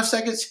disappearing in 5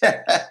 seconds?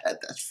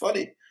 That's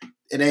funny.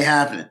 It ain't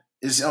happening.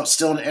 It's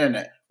still on the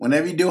internet.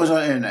 Whenever you do, it's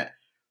on the internet.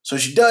 So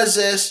she does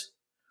this,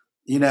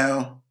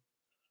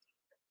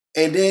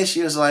 and then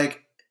she was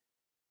like,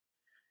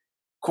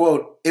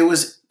 quote, it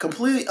was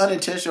completely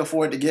unintentional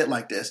for it to get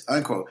like this,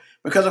 unquote.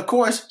 Because, of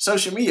course,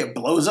 social media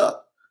blows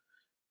up.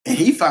 And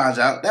he finds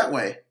out that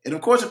way. And,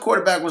 of course, the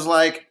quarterback was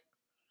like,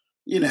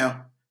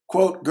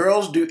 quote,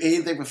 girls do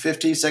anything for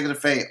 15 seconds of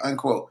fame,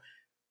 unquote.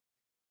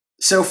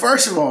 So,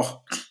 first of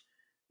all,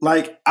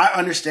 I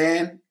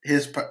understand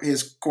his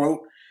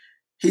quote.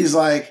 He's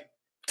like,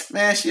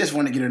 man, she just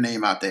wanted to get her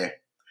name out there.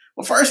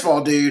 Well, first of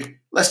all, dude,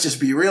 let's just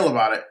be real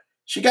about it.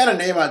 She got her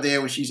name out there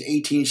when she's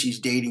 18, she's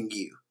dating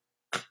you.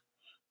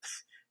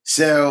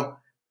 So,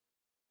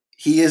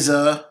 he is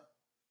a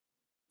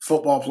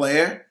football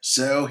player,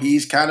 so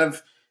he's kind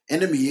of in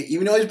the media.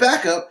 Even though he's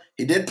backup,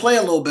 he did play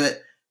a little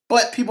bit,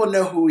 but people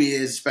know who he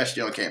is,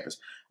 especially on campus.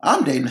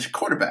 I'm dating a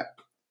quarterback.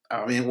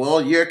 I mean,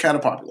 well, you're kind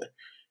of popular.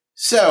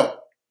 So,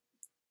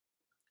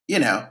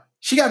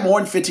 she got more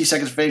than 15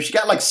 seconds of fame. She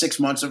got like 6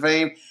 months of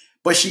fame,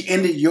 but she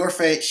ended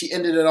she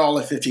ended it all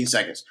in 15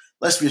 seconds.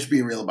 Let's just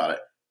be real about it.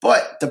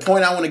 But the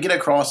point I want to get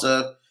across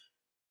our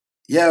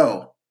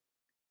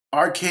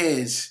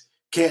kids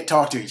can't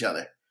talk to each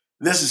other.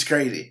 This is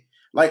crazy.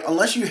 Like,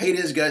 unless you hate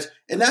his guts,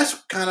 and that's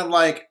kind of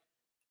like,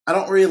 I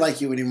don't really like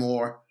you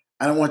anymore.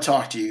 I don't want to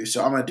talk to you,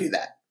 so I'm going to do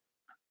that.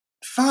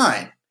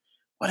 Fine.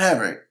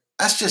 Whatever.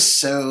 That's just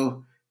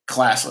so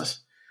classless.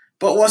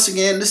 But once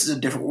again, this is a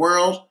different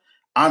world.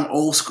 I'm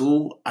old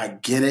school. I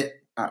get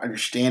it. I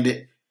understand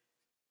it.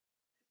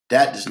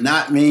 That does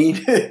not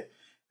mean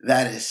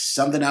that is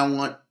something I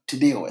want to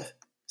deal with.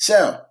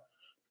 So,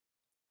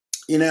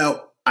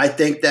 I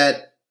think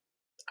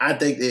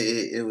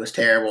it was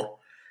terrible,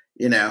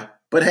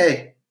 But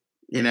hey,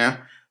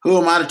 who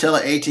am I to tell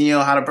an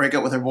 18-year-old how to break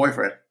up with her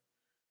boyfriend?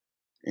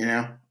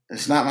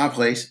 It's not my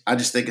place. I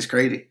just think it's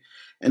crazy.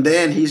 And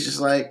then he's just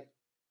like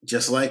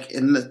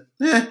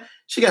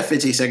she got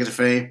 15 seconds of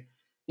fame.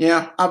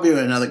 I'll be with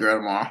another girl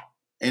tomorrow.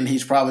 And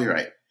he's probably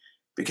right,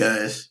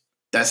 because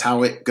that's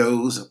how it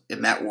goes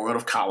in that world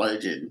of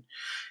college and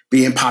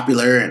being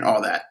popular and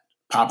all that.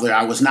 Popular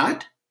I was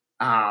not.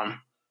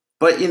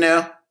 But,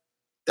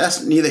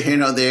 that's neither here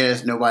nor there.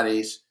 It's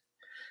nobody's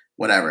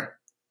whatever.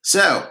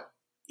 So,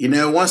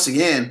 once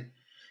again,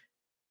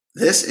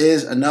 this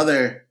is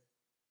another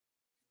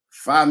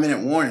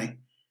 5-minute warning.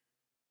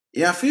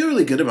 Yeah, I feel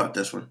really good about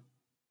this one.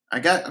 I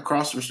got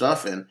across some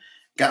stuff and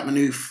got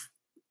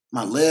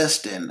my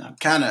list, and I'm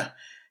kind of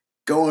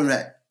going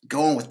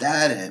with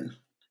that. And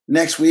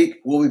next week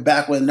we'll be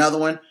back with another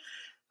one.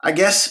 I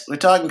guess we're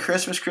talking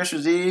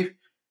Christmas Eve.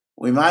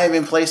 We might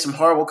even play some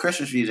horrible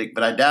Christmas music,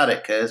 but I doubt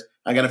it because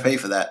I got to pay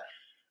for that.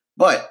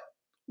 But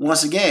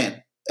once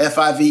again,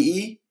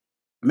 FIVE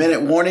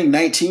minute warning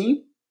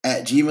 19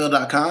 at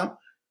gmail.com.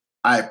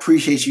 I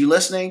appreciate you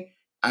listening.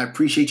 I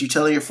appreciate you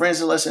telling your friends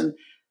to listen.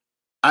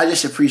 I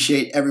just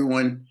appreciate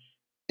everyone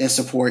in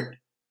support.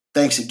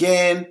 Thanks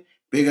again.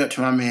 Big up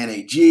to my man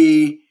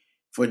AG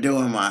for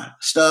doing my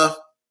stuff.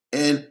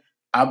 And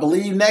I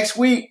believe next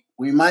week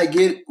we might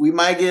get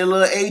a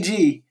little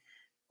AG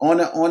on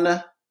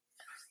the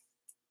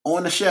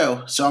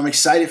show. So I'm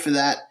excited for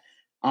that.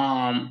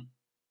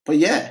 But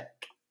yeah,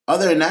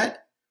 other than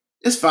that,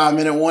 It's 5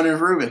 Minute Warning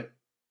with Ruben.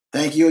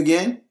 Thank you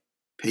again.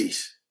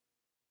 Peace.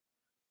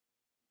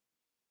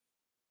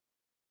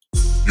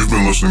 You've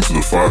been listening to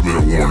the 5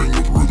 Minute Warning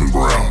with Ruben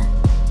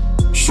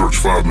Brown. Search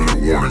 5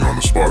 Minute Warning on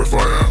the Spotify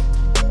app.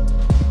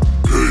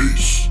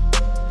 Peace.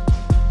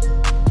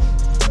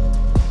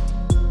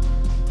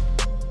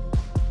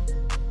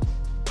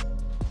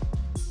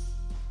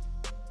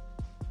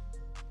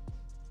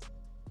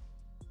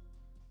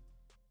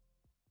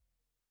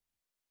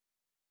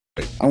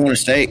 I want a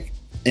steak,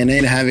 and they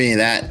didn't have any of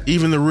that.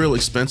 Even the real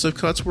expensive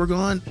cuts were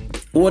gone?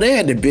 Well, they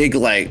had the big,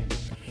 like,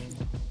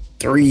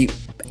 3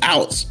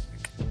 ounce,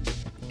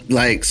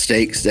 like,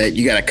 steaks that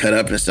you got to cut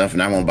up and stuff,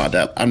 and I'm about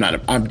that. I'm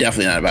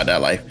definitely not about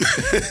that life.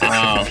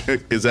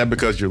 Is that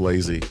because you're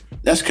lazy?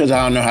 That's because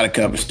I don't know how to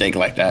cut up a steak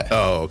like that.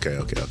 Oh, okay.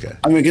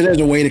 I mean, because there's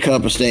a way to cut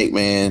up a steak,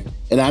 man.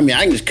 And I mean,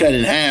 I can just cut it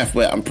in half,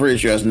 but I'm pretty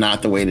sure that's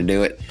not the way to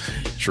do it.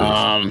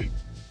 True.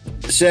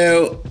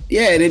 So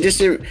yeah, they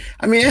just.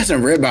 I mean, it has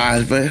some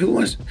ribeyes, but who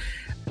wants?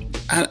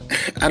 I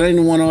don't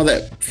even want all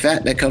that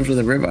fat that comes with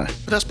a ribeye.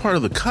 But that's part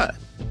of the cut.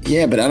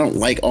 Yeah, but I don't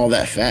like all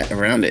that fat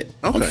around it.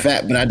 Okay. I'm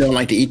fat, but I don't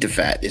like to eat the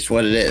fat. It's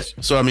what it is.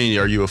 So, I mean,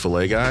 are you a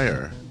filet guy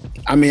or?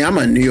 I mean, I'm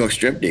a New York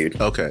strip dude.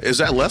 Okay. Is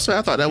that less fat?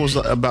 I thought that was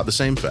about the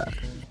same fat.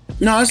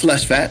 No, it's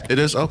less fat. It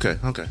is? Okay.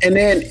 And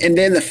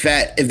then the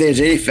fat, if there's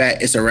any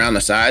fat, it's around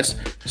the sides,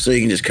 so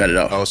you can just cut it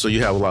off. Oh, so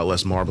you have a lot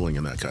less marbling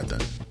in that cut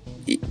then?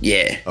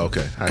 Yeah.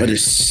 Okay. But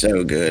it's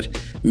so good.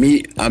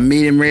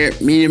 Medium rare,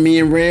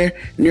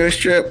 New York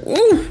strip.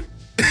 Woo!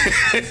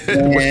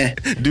 Yeah.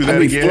 Do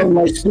that again?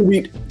 Like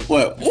Scooby.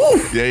 What? Woo!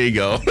 There you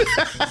go.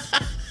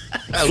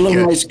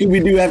 Floating like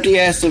Scooby-Doo after you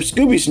had some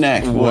Scooby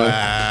snacks, boy.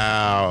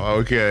 Wow.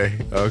 Okay.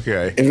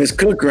 If it's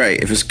cooked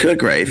right.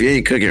 If you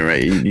ain't cooking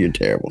right, you're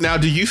terrible. Now,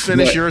 do you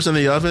finish yours in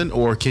the oven,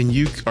 or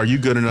are you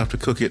good enough to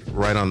cook it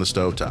right on the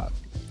stovetop?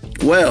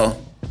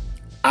 Well,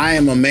 I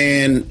am a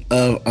man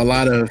of a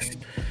lot of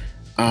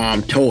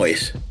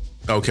toys.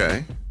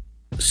 Okay.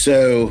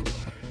 So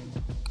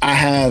I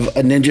have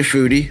a Ninja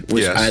Foodie,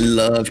 which Yes. I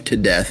love to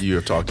death. You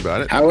have talked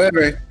about it.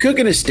 However,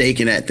 cooking a steak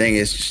in that thing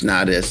is just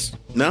not as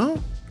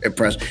No?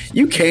 impressive.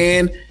 You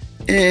can,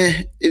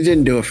 it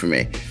didn't do it for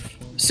me.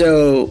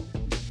 So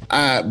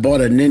I bought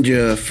a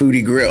Ninja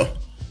Foodie grill.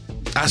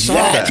 I saw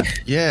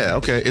that. Yeah.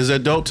 Okay. Is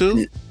that dope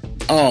too?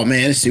 Oh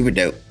man, it's super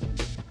dope.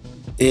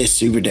 It's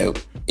super dope.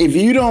 If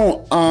you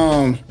don't,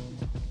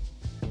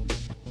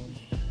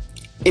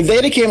 if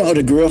they'd have came out with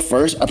the grill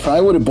first, I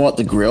probably would have bought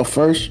the grill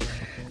first.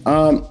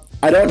 I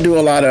don't do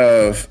a lot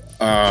of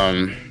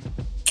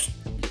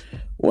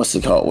what's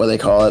it called? What do they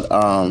call it?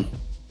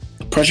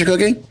 Pressure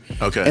cooking.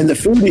 Okay. And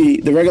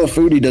the regular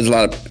foodie does a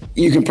lot of.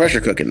 You can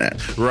pressure cook in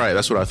that. Right.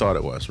 That's what I thought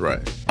it was.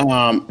 Right.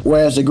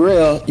 Whereas the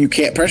grill, you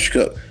can't pressure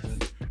cook.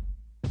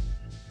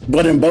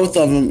 But in both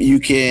of them, you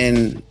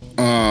can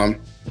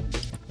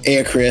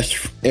air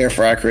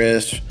fry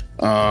crisp.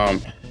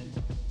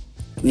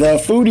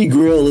 The foodie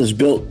grill is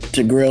built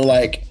to grill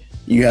like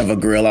you have a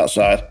grill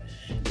outside,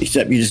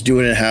 except you just do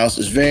it in the house.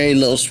 It's very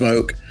little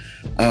smoke.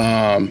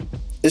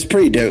 It's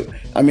pretty dope.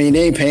 I mean,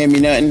 they ain't paying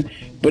me nothing,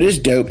 but it's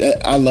dope.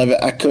 I love it.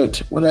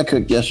 What did I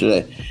cook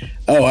yesterday?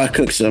 Oh, I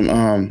cooked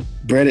some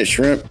breaded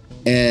shrimp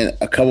and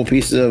a couple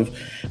pieces of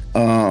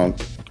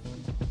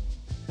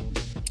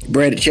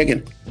breaded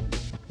chicken.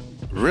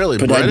 Really?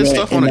 Put Breaded that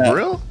stuff in on a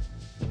grill?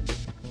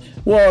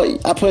 Well,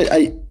 I put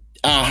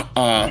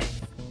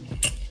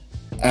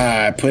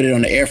it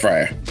on the air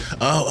fryer.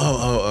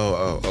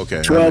 Oh.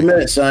 Okay. 12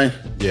 minutes, son.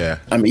 Yeah.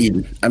 I'm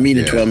eating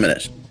Yeah. 12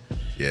 minutes.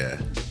 Yeah.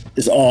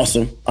 It's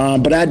awesome.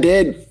 But I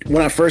did,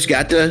 when I first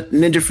got the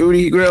Ninja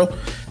Foodie grill,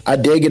 I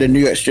did get a New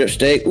York strip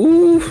steak.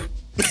 Ooh.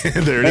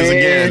 There it is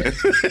again.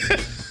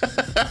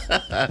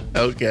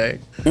 Okay.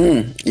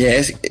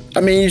 Yeah.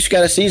 You just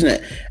got to season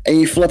it and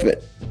you flip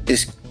it.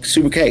 It's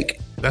super cake.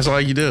 That's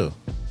all you do.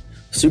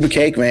 Super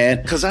cake,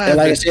 man. Because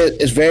I said,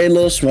 it's very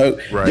little smoke.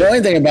 Right. The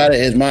only thing about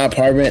it is my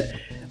apartment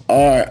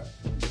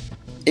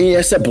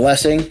it's a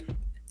blessing,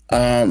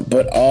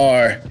 but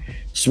our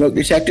smoke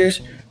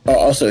detectors are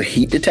also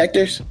heat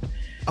detectors.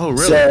 Oh,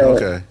 really? So,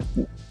 okay.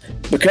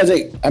 Because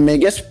it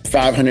gets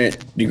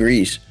 500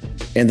 degrees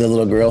in the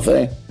little grill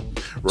thing.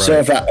 Right. So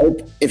if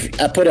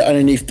I put it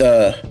underneath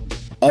the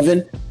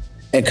oven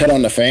and cut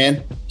on the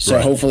fan, so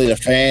Right. hopefully the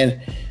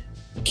fan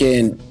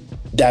can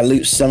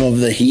dilute some of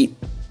the heat,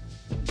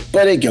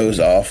 but it goes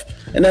off.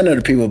 And I know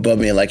the people above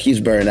me are like, he's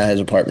burning out his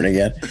apartment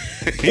again.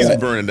 He's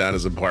burning down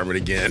his apartment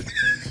again.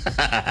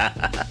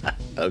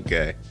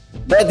 Okay.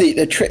 But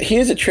the trick,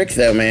 here's a trick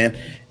though, man.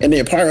 In the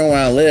apartment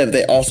where I live,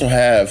 they also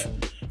have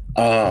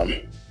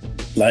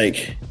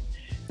like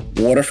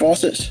water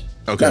faucets.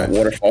 Okay. Not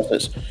water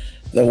faucets.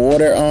 The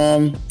water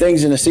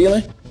things in the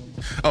ceiling.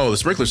 Oh, the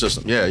sprinkler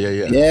system. Yeah.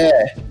 Yeah.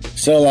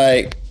 So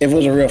like if it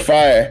was a real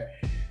fire,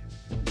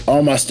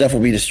 all my stuff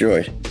would be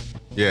destroyed.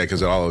 Yeah,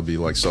 because it all would be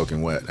like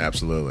soaking wet.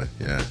 Absolutely.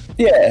 Yeah.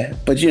 Yeah.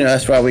 But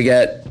that's why we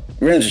got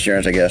renters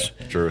insurance, I guess.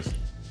 Truth.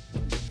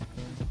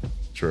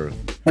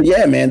 But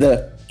yeah, man,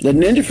 the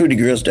Ninja Foodie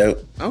grill's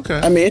dope. Okay.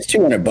 I mean, it's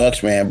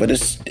 $200, man, but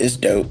it's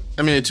dope.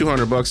 I mean,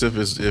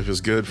 $200 if it's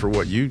good for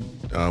what you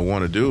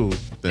want to do,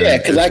 then yeah,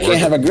 because I can't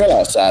have a grill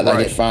outside. Right.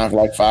 I get fined for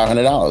like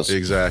 $500.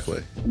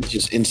 Exactly. It's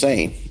just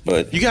insane.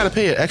 But You got to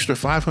pay an extra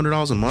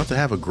 $500 a month to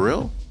have a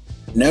grill?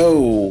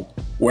 no,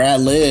 where I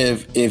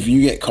live, if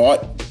you get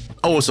caught,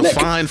 Oh, it's a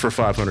fine for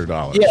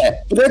 $500.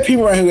 yeah. But there are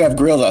people around who have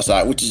grills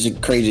outside, which is the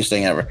craziest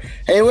thing ever.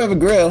 Hey, we have a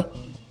grill.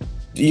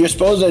 You're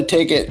supposed to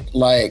take it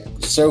like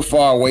so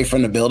far away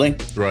from the building,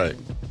 Right.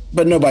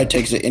 but nobody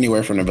takes it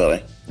anywhere from the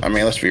building. I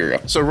mean, let's be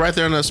real. So right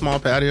there in that small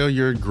patio,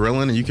 you're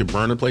grilling and you could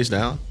burn the place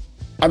down?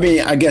 I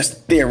mean, I guess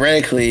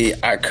theoretically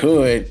I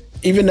could,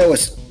 even though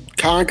it's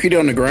concrete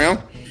on the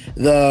ground.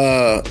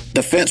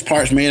 The fence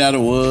part's made out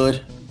of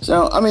wood.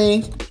 So I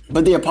mean,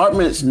 but the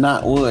apartment's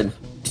not wood.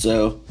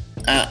 So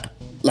I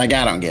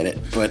don't get it,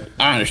 but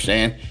I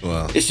understand.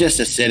 Well, it's just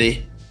a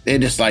city. They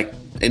just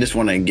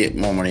want to get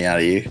more money out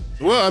of you.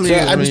 Well, I mean,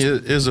 So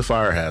it is a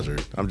fire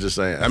hazard. I'm just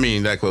saying. I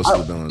mean, that close to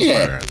the building is a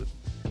fire hazard.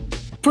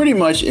 Pretty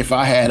much, if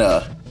I had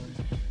a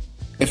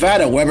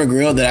Weber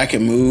grill that I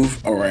could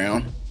move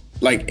around,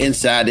 like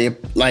inside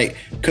it, like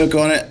cook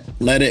on it,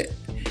 let it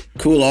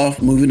cool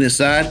off, move it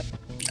inside,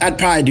 I'd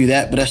probably do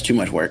that, but that's too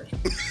much work.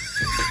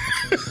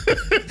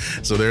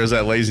 So there's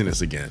that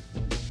laziness again.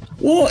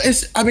 Well,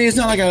 it's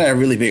not like I got a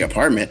really big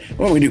apartment.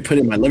 What do we do? Put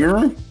it in my living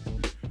room?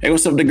 Hey,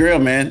 what's up with the grill,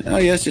 man? Oh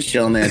yeah, it's just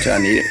chilling there until I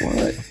need it.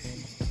 What?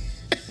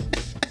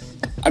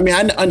 I mean,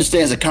 I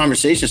understand it's a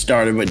conversation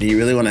starter, but do you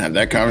really want to have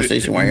that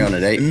conversation while you're on a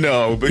date?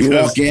 No,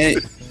 because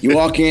you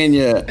walk in,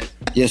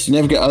 your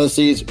significant other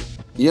sees,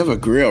 you have a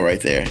grill right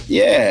there.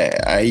 Yeah,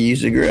 I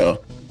use a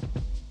grill.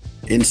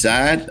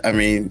 Inside, I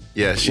mean,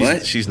 yeah,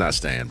 what? She's not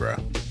staying, bro.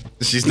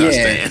 She's not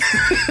staying.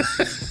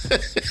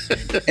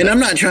 And I'm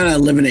not trying to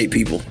eliminate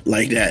people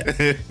like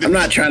that. I'm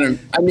not trying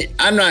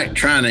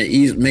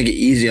to make it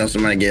easy on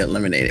somebody to get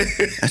eliminated.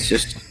 That's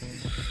just,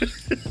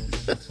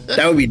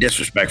 that would be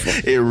disrespectful.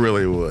 It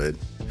really would.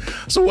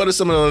 So what are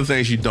some of the other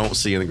things you don't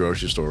see in the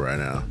grocery store right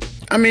now?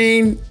 I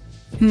mean,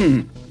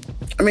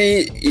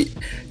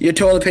 your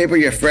toilet paper,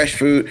 your fresh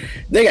food,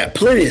 they got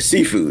plenty of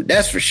seafood.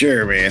 That's for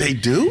sure, man. They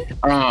do?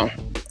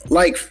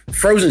 Like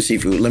frozen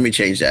seafood. Let me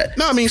change that.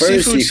 No, I mean,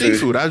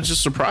 seafood. I was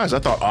just surprised. I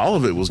thought all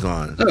of it was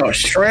gone. Oh,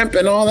 shrimp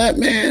and all that,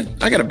 man.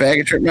 I got a bag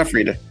of shrimp in my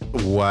freezer.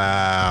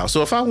 Wow.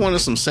 So if I wanted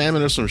some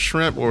salmon or some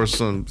shrimp or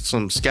some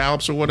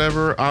scallops or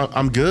whatever,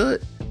 I'm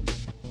good?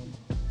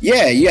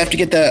 Yeah, you have to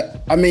get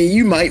that. I mean,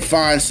 you might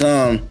find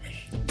some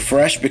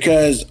fresh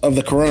because of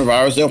the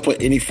coronavirus. They don't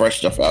put any fresh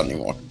stuff out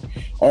anymore.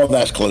 All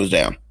that's closed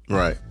down.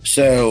 Right.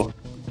 So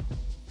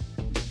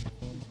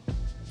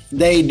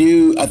they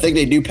do. I think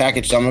they do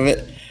package some of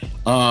it.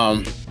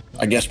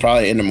 I guess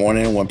probably in the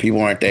morning when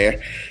people aren't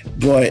there.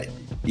 But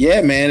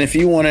yeah, man, if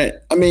you want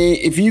it, I mean,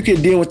 if you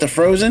could deal with the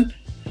frozen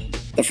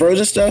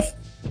stuff,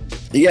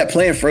 you got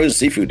plenty of frozen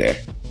seafood there.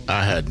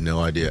 I had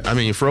no idea. I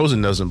mean,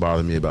 frozen doesn't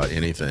bother me about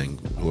anything.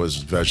 It was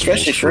vegetables,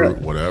 especially fruit,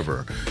 shrimp.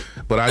 Whatever.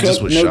 But I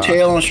just was no shocked.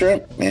 tail on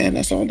shrimp, man.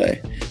 That's all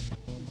day.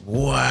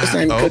 Wow.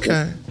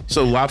 Okay.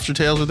 So lobster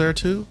tails are there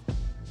too?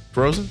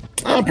 Frozen?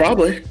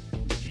 Probably.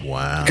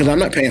 Wow. Because I'm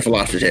not paying for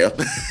lobster tail.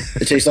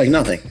 It tastes like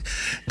nothing.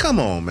 Come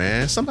on,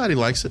 man. Somebody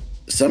likes it.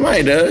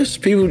 Somebody does.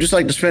 People just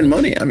like to spend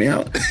money. I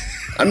mean,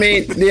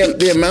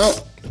 the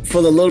amount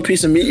for the little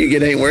piece of meat you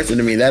get ain't worth it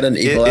to me. That doesn't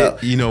equal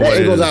out. You know that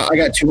what? Equals out. I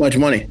got too much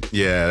money.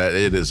 Yeah,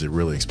 it is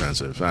really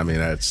expensive. I mean,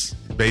 that's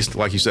based,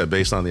 like you said,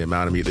 based on the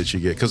amount of meat that you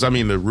get. Because I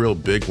mean, the real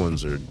big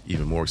ones are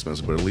even more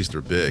expensive, but at least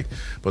they're big.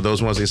 But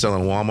those ones they sell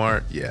in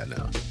Walmart, yeah,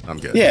 no, I'm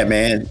good. Yeah,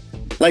 man.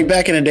 Like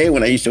back in the day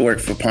when I used to work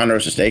for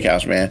Ponderosa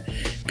Steakhouse, man,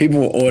 people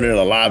would order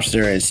the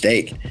lobster and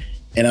steak.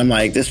 And I'm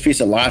like, this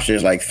piece of lobster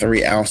is like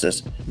 3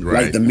 ounces.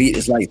 Right. Like the meat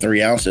is like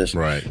 3 ounces.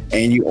 Right.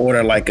 And you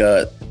order like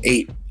a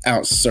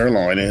 8-ounce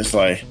sirloin, and it's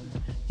like,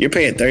 you're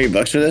paying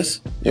 $30 for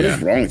this? What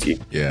is wrong with you?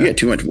 Yeah. You got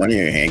too much money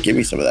in your hand. Give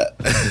me some of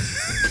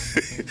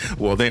that.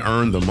 Well, they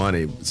earn the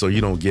money, so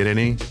you don't get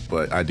any.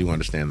 But I do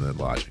understand the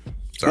logic.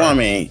 Sorry. Well, I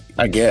mean,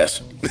 I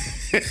guess.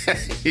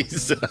 He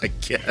said, I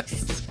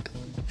guess.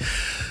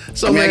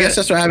 So, I guess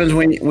that's what happens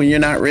when you're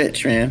not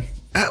rich, man.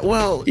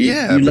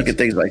 You look at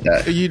things like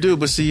that. You do,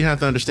 but see, you have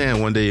to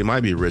understand, one day you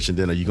might be rich, and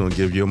then are you going to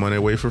give your money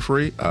away for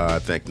free? I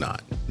think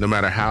not. No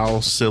matter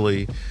how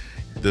silly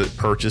the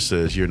purchase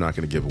is, you're not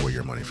going to give away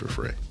your money for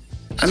free.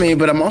 I mean,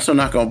 but I'm also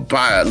not going to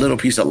buy a little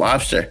piece of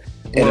lobster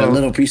and a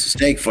little piece of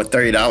steak for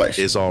 $30.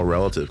 It's all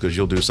relative, because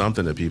you'll do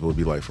something that people will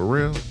be like, for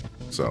real?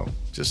 So,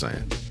 just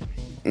saying.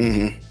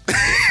 Mm-hmm.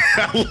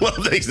 I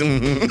love these.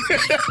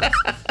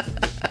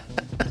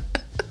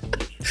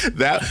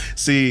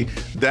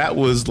 That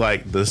was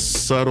like the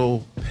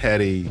subtle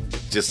petty,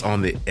 just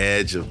on the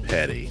edge of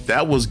petty.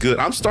 That was good.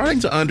 I'm starting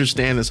to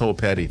understand this whole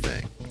petty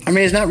thing. I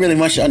mean, it's not really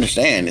much to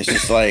understand. It's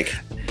just like,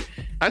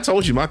 I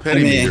told you, my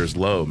petty meter is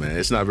low, man.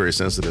 It's not very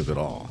sensitive at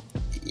all.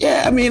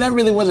 Yeah, I mean, I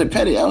really wasn't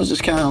petty. I was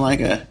just kind of like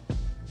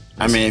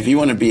if you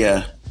want to be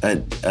a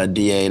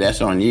DA,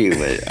 that's on you.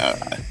 But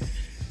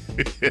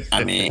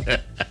I mean,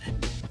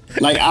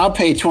 like, I'll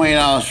pay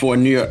 $20 for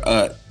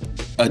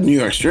a New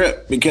York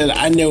strip because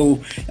I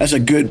know that's a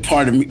good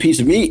piece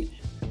of meat,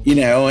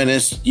 and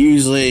it's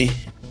usually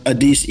a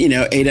decent,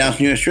 8-ounce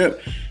New York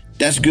strip.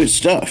 that's good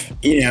stuff,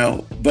 you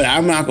know. But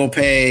I'm not gonna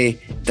pay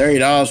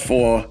 $30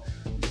 for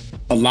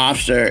a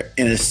lobster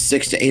in a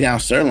 6 to 8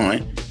 ounce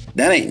sirloin.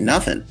 That ain't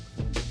nothing.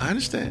 I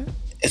understand.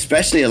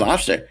 Especially a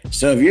lobster.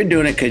 So if you're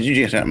doing it because you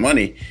just have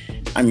money,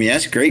 I mean,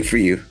 that's great for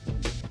you.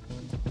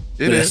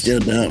 It but is. that's still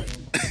dumb.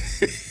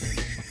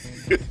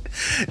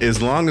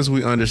 As long as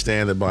we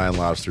understand that buying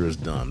lobster is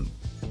dumb,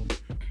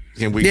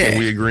 can we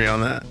agree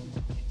on that?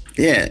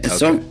 Yeah,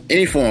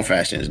 any form of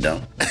fashion is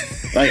dumb.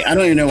 Like, I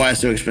don't even know why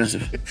it's so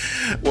expensive.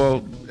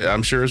 Well,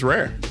 I'm sure it's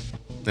rare,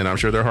 and I'm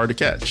sure they're hard to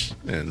catch.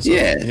 And so,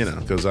 you know,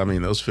 because I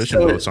mean, those fishing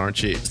boats aren't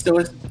cheap.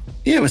 But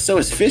so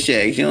is fish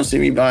eggs. You don't see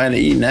me buying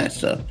and eating that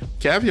stuff.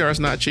 Caviar is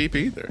not cheap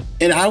either.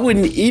 And I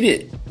wouldn't eat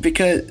it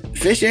because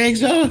fish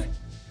eggs, dog.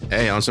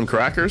 Hey, on some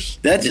crackers?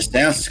 That just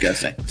sounds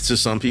disgusting. To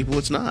some people,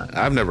 it's not.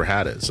 I've never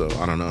had it, so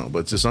I don't know.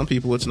 But to some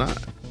people, it's not.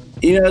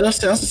 You know, that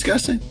sounds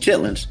disgusting.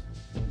 Chitlins.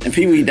 And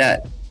people eat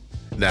that.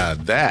 Now,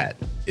 that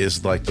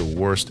is like the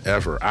worst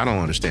ever. I don't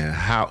understand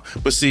how.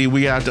 But see,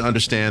 we have to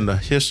understand the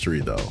history,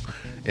 though.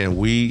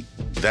 And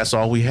that's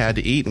all we had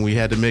to eat, and we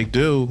had to make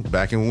do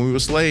back when we were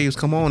slaves.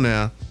 Come on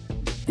now.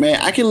 Man,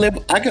 I can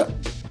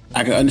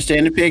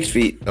understand the pig's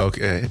feet.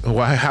 Okay.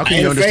 Why? How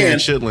can you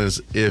understand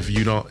chitlins if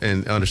you don't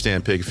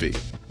understand pig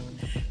feet?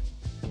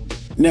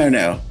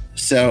 No.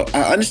 So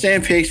I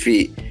understand pig's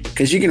feet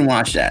because you can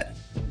watch that.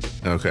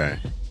 Okay.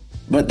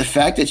 But the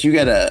fact that you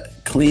gotta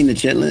clean the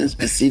chitlins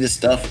and see the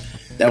stuff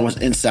that was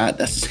inside,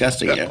 that's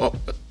disgusting. No,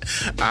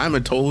 I'm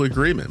in total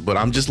agreement, but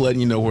I'm just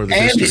letting you know where the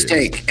history is.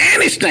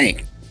 And they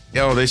stink.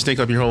 Oh, they stink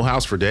up your whole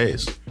house for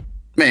days.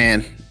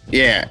 Man,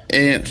 yeah.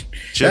 And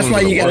that's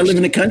why you gotta live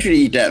in the country to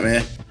eat that,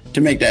 man.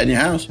 To make that in your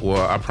house.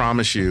 Well, I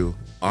promise you,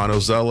 Aunt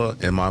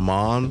Ozella and my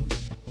mom,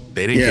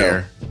 they didn't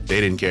care.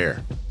 They didn't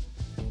care.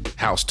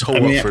 House tore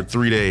up for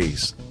 3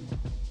 days.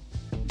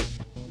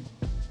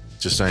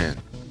 Just saying.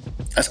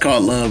 That's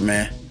called love,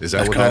 man. Is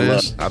that what that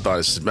is? I thought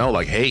it smelled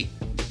like hate.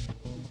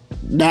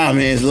 Nah,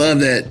 man, it's love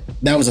that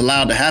was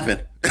allowed to happen.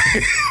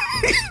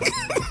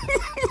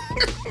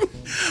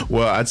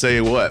 Well, I tell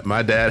you what,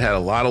 my dad had a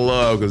lot of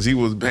love because he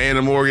was paying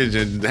the mortgage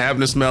and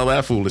having to smell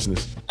that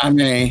foolishness. I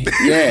mean,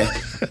 yeah.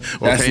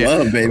 That's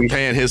love, baby.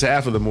 Paying his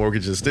half of the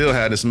mortgage and still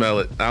had to smell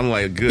it. I'm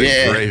like, good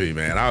gravy,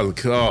 man. I was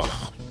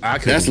I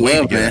couldn't That's wait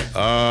love, to get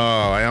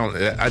man.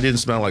 it. I didn't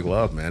smell like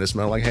love, man. It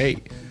smelled like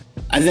hate.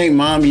 I think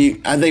mom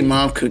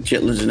cooked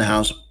chitlins in the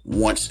house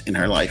once in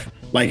her life.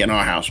 Like in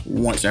our house,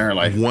 once in her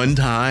life. One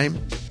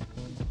time?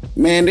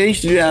 Man, they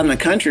used to do that in the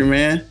country,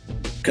 man.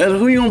 Because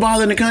who you gonna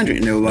bother in the country?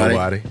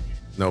 Nobody.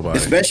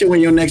 Especially when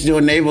your next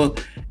door neighbor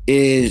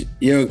is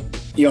your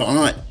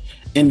aunt.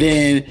 And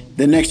then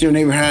the next door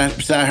neighbor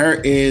beside her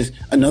is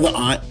another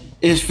aunt.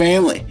 It's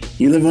family.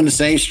 You live on the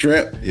same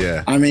strip.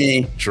 Yeah. I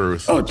mean,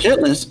 truth. Oh,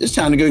 chitlins, it's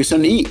time to go get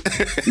something to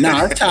eat.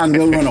 Nah, it's time to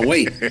go run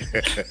away.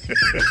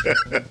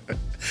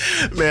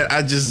 Man,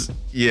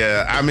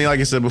 I mean,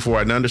 like I said before,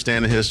 I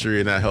understand the history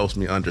and that helps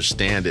me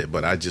understand it,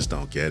 but I just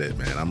don't get it,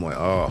 man. I'm like,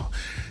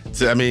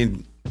 I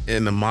mean,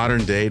 in the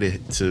modern day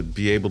to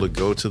be able to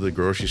go to the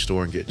grocery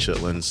store and get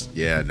chitlins,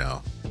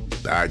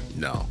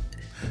 no.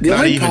 The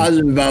only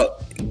positive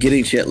about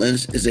getting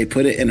chitlins is they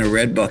put it in a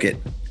red bucket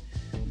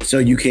so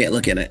you can't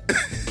look in it.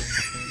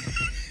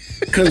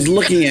 Because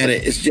looking at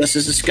it is just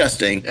as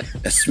disgusting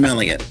as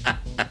smelling it.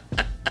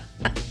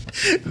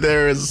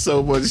 There is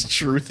so much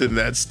truth in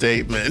that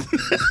statement.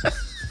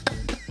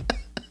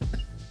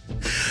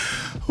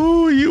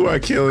 Oh, you are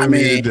killing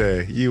me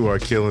today. You are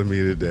killing me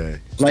today.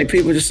 Like,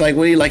 people just like,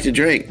 what do you like to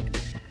drink?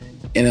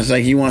 And it's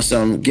like, you want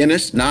some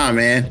Guinness? Nah,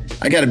 man.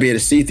 I got to be able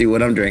to see through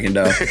what I'm drinking,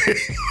 dog.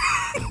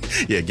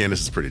 Yeah, Guinness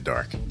is pretty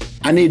dark.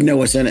 I need to know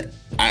what's in it.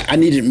 I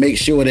need to make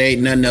sure there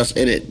ain't nothing else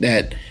in it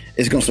that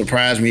is going to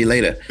surprise me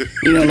later.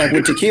 You know, like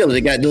with tequila,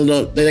 they got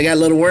a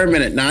little worm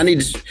in it. Now, I need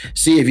to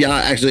see if y'all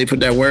actually put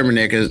that worm in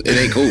there because it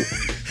ain't cool.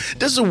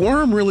 Does the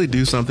worm really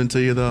do something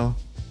to you, though?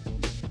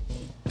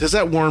 Does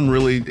that worm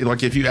really,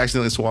 like if you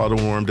accidentally swallow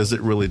the worm, does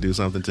it really do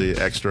something to you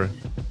extra?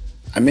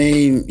 I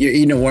mean, you're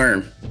eating a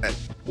worm.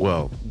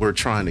 Well, we're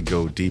trying to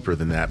go deeper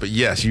than that. But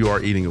yes, you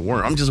are eating a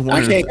worm. I'm just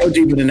wondering. I can't go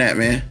deeper than that,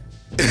 man.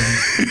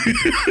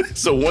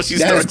 So once you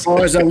start. That's as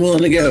far as I'm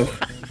willing to go.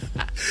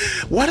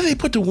 Why do they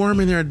put the worm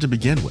in there to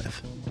begin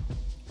with?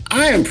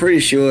 I am pretty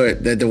sure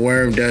that the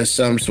worm does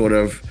some sort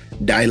of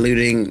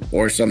diluting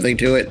or something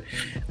to it.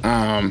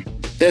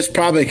 There's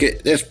probably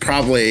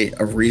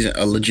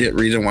a legit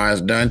reason why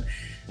it's done.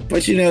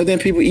 But then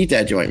people eat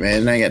that joint, man,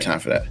 and I ain't got time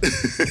for that.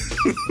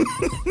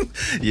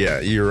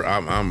 Yeah,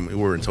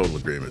 we're in total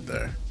agreement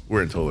there.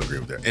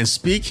 And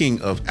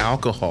speaking of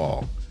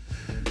alcohol,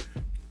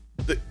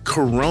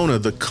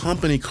 the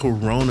company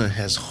Corona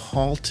has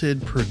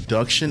halted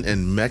production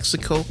in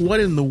Mexico.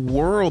 What in the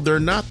world? They're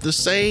not the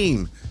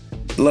same.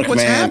 Look,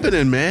 what's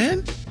happening,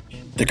 man?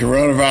 The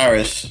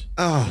coronavirus.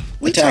 Oh,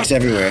 attacks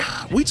everywhere.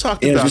 We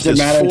talked about this. It's just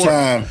a matter of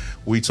time.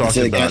 We talked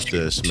about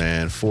this,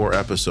 man, 4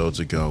 episodes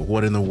ago.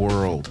 What in the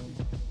world?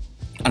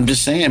 I'm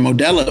just saying,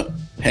 Modelo.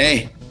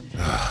 Hey,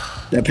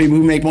 the people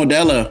who make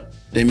Modelo,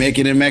 they make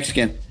it in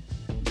Mexican.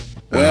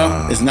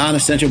 Well, it's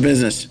non-essential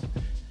business.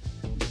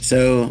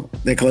 So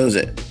they close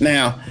it.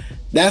 Now,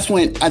 that's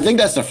when I think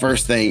that's the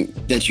first thing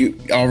that you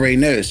already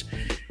noticed.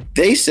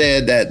 They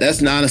said that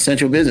that's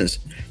non-essential business.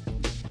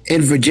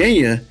 In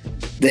Virginia,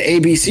 the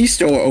ABC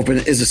store open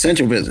is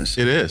essential business.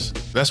 It is.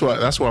 That's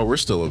why we're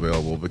still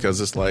available,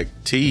 because it's like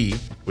tea,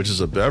 which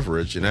is a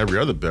beverage, and every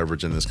other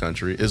beverage in this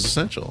country is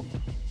essential.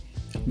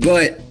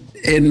 But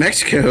in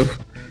Mexico,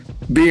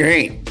 beer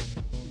ain't.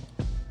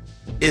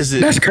 Is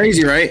it? That's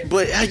crazy, right?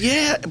 But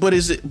yeah. But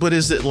is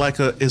it like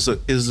is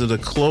it a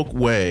cloak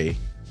way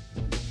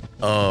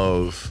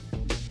of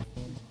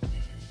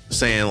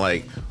saying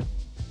like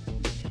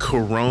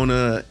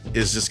Corona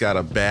is just got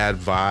a bad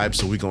vibe,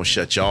 so we're gonna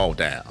shut y'all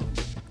down?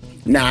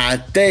 Nah,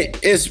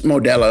 it's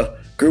Modelo,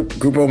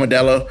 Grupo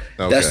Modelo.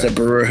 Okay. That's the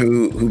brewer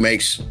who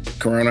makes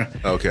Corona.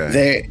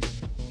 Okay.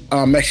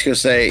 Mexico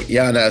say,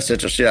 y'all not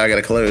essential shit, I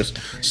gotta close.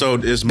 So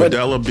is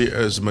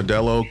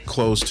Modelo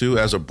closed too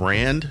as a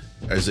brand?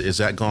 Is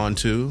that gone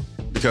too?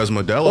 Because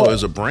Modelo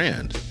is a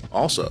brand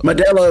also.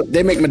 Modelo,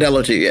 they make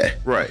Modelo too, yeah.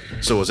 Right.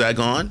 So is that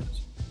gone?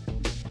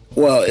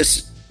 Well,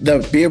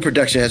 the beer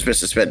production has been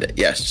suspended,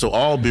 yes. So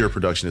all beer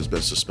production has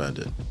been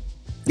suspended.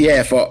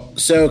 Yeah,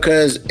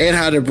 because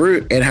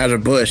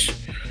Anheuser-Busch,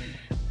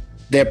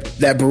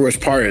 that brewer is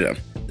part of them.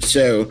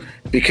 So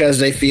because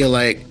they feel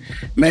like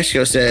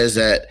Mexico says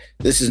that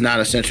this is not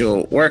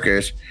essential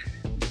workers,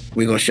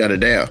 we're gonna shut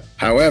it down.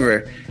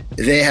 However,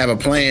 they have a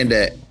plan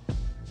that,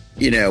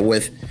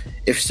 if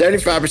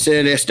 75%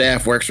 of their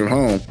staff works from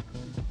home,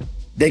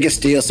 they can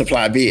still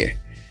supply beer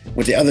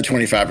with the other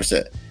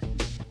 25%,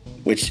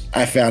 which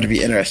I found to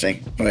be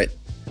interesting, but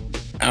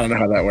I don't know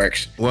how that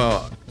works.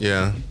 Well,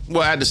 yeah.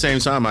 Well, at the same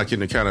time, I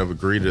can kind of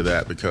agree to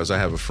that, because I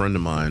have a friend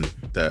of mine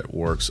that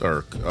works,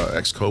 or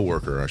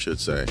ex-coworker, I should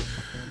say,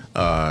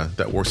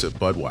 that works at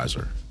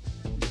Budweiser.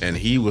 And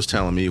he was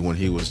telling me when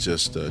he was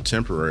just a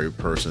temporary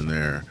person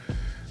there,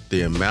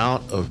 the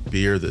amount of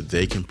beer that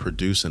they can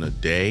produce in a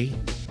day,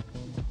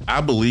 I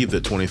believe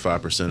that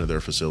 25% of their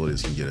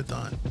facilities can get it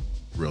done.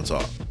 Real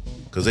talk.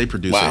 Because they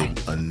produce an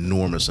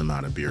enormous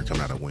amount of beer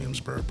coming out of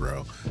Williamsburg,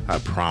 bro. I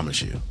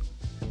promise you.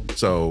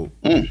 So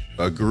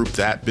a group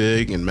that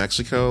big in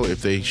Mexico,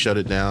 if they shut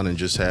it down and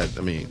just had,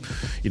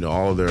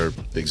 all of their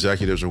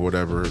executives or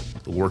whatever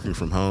working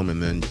from home,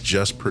 and then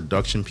just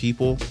production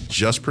people,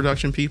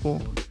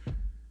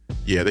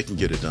 yeah, they can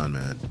get it done,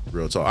 man.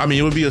 Real talk.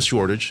 It would be a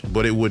shortage,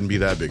 but it wouldn't be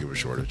that big of a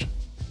shortage.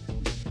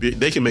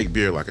 They can make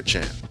beer like a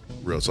champ.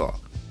 Real talk.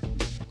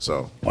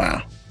 So.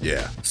 Wow.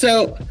 Yeah.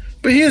 So,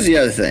 but here's the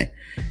other thing.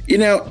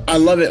 I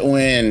love it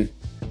when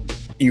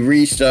you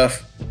read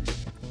stuff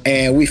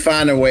and we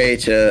find a way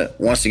to,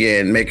 once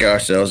again, make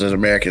ourselves as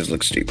Americans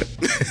look stupid.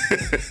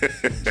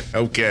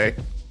 Okay.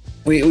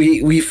 We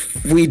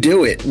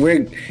do it.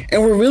 We're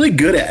really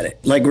good at it.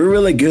 Like, we're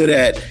really good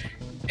at,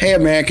 hey,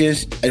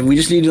 Americans, and we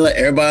just need to let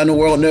everybody in the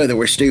world know that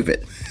we're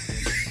stupid.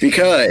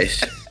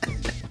 Because,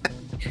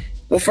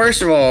 well,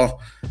 first of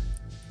all,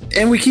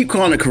 and we keep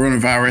calling it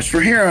coronavirus.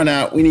 From here on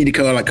out, we need to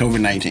call it like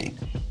COVID-19. Okay.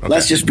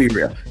 Let's just be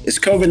real. It's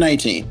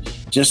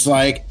COVID-19. Just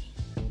like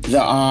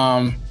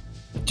Obamacare.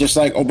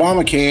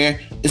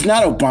 It's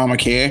not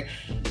Obamacare.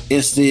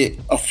 It's the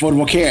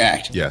Affordable Care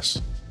Act.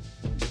 Yes.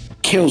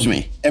 Kills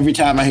me every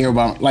time I hear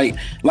Obama. Like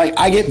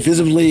I get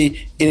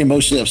visibly and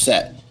emotionally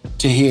upset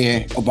to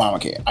hear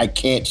Obamacare. I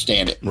can't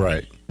stand it.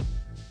 Right.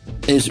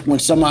 Is when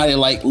somebody,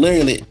 like,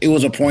 literally, it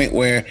was a point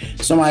where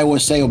somebody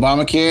would say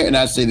Obamacare and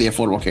I'd say the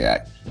Affordable Care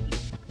Act.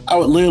 I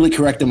would literally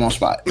correct them on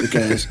spot,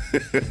 because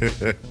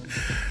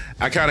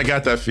I kind of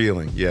got that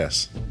feeling.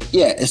 Yes.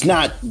 Yeah, it's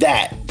not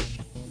that.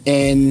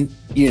 And,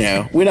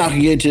 we're not going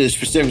to get into the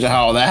specifics of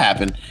how all that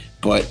happened,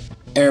 but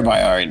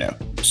everybody already know.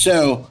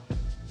 So,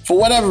 for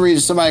whatever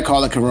reason, somebody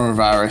called it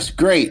coronavirus.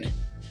 Great.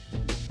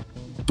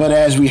 But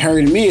as we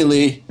heard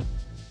immediately,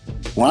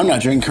 well, I'm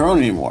not drinking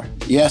Corona anymore.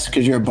 Yes,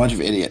 because you're a bunch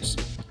of idiots.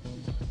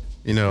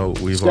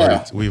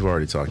 We've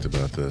already talked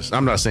about this.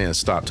 I'm not saying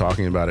stop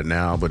talking about it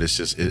now, but it's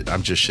just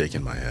I'm just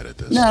shaking my head at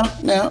this.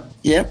 No.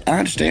 Yep, I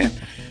understand.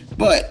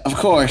 But, of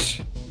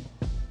course,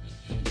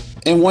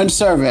 in one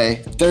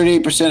survey,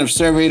 38% of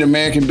surveyed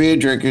American beer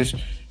drinkers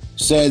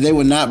said they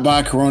would not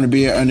buy Corona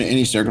beer under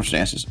any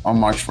circumstances on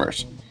March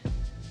 1st.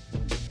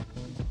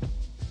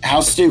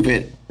 How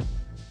stupid.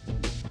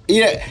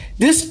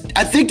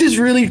 I think this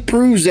really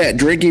proves that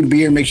drinking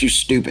beer makes you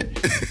stupid.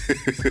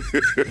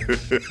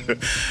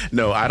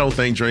 No, I don't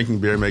think drinking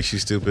beer makes you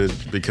stupid,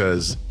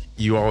 because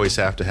you always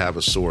have to have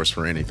a source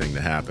for anything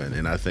to happen.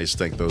 And I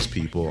think those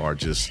people are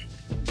just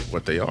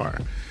what they are.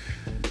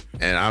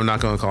 And I'm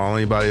not going to call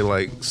anybody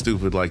like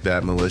stupid like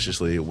that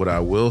maliciously. What I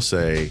will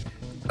say.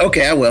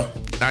 Okay, I will.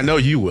 I know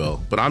you will,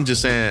 but I'm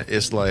just saying,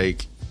 it's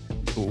like,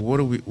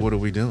 what are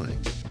we doing?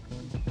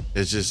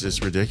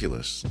 It's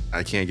ridiculous.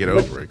 I can't get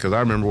over it, because I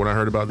remember when I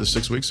heard about this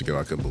 6 weeks ago,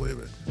 I couldn't believe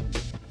it.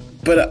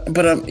 But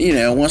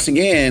once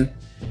again,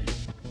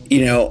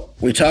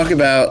 we talk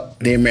about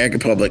the American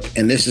public,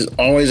 and this is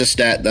always a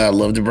stat that I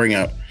love to bring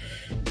up.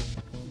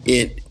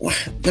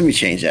 Let me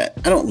change that.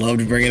 I don't love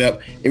to bring it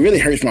up. It really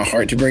hurts my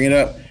heart to bring it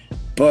up,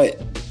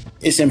 but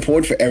it's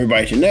important for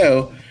everybody to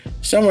know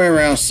somewhere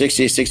around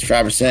 60 to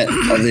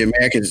 65% of the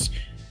Americans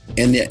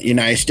in the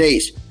United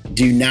States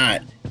do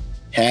not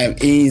have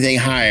anything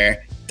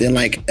higher than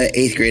like an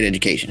 8th grade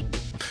education.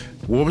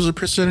 What was the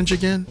percentage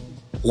again?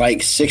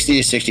 Like 60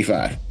 to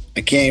 65.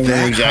 I can't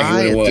remember exactly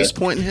what it was. At this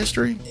point in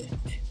history?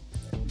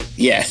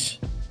 Yes.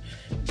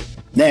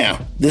 Now,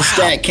 this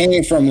stat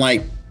came from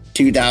like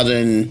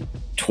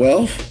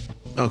 2012.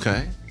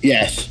 Okay.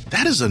 Yes.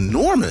 That is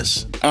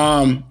enormous.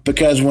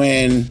 Because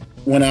when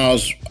I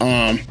was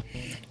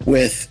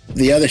with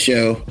the other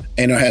show,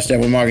 Ain't No Hashtag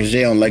with Marcus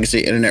J on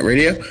Legacy Internet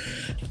Radio,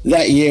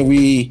 that year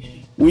we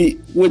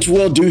which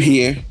we'll do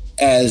here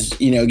as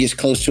it gets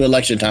close to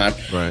election time.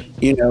 Right.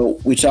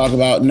 We talk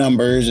about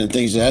numbers and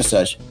things of that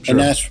such. Sure. And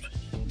that's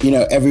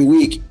every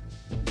week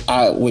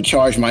I would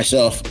charge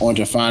myself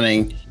onto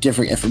finding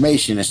different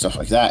information and stuff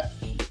like that.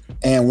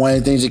 And one of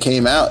the things that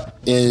came out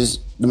is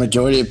the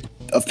majority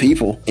of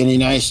people in the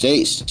United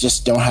States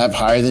just don't have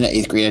higher than an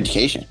 8th grade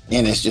education.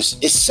 And it's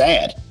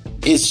sad.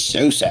 It's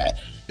so sad.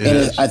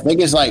 I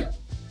think it's like,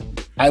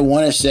 I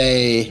want to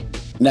say,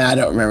 I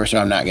don't remember, so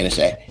I'm not going to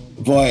say.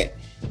 But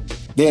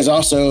there's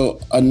also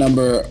a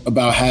number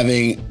about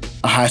having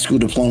a high school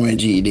diploma and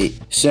GED.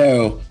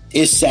 So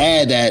it's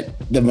sad that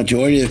the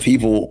majority of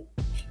people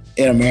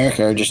in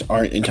America just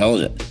aren't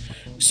intelligent.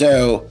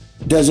 So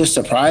does this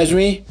surprise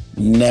me?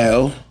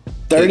 No.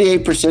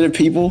 38% of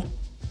people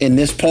in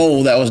this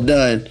poll that was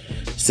done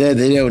said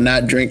they would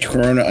not drink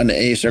Corona under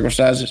any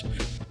circumstances.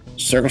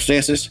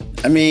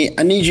 I mean,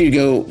 I need you to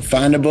go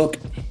find a book.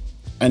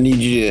 I need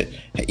you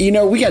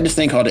to, we got this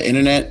thing called the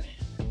internet.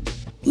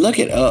 Look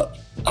it up.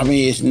 I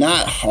mean, it's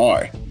not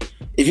hard.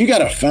 If you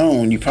got a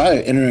phone, you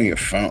probably enter on your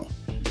phone.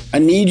 I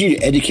need you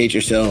to educate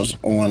yourselves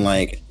on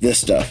like this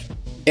stuff.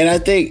 And I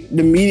think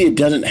the media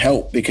doesn't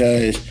help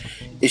because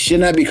it should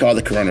not be called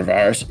the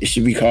coronavirus. It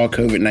should be called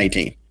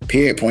COVID-19.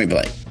 Period, point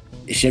blank.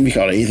 It shouldn't be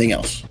called anything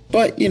else.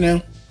 But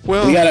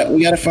well,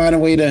 we gotta find a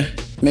way to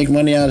make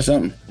money out of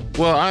something.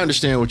 Well, I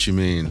understand what you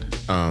mean.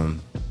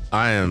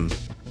 I am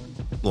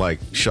like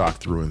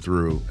shocked through and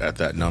through at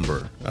that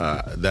number.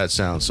 That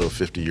sounds so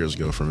 50 years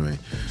ago for me.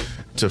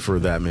 For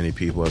that many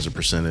people as a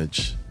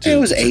percentage. It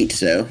was 8,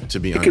 so to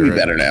be it could be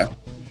better now.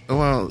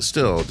 Well,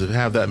 still, to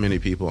have that many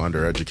people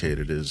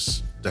undereducated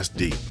that's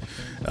deep.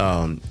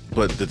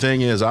 But the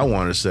thing is, I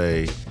want to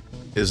say,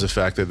 is the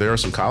fact that there are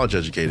some college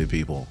educated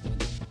people.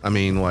 I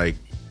mean, like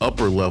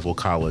upper level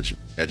college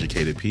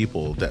educated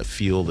people that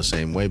feel the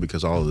same way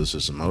because all of this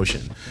is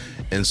emotion.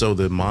 And so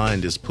the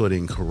mind is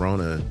putting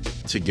Corona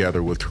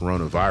together with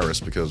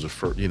coronavirus because of,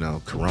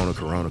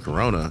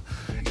 Corona.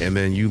 And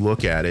then you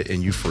look at it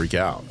and you freak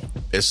out.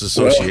 It's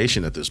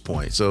association at this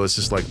point. So it's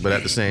just like, but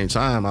at the same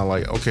time, I'm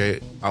like, okay,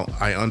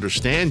 I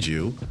understand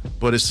you,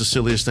 but it's the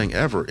silliest thing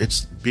ever.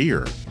 It's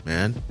beer,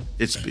 man.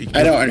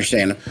 I don't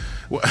understand it.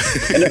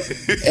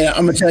 And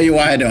I'm going to tell you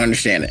why I don't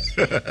understand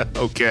it.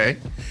 Okay.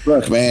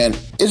 Look, man,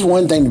 it's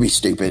one thing to be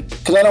stupid,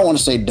 because I don't want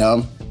to say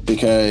dumb,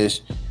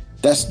 because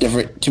that's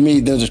different. To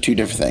me, those are two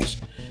different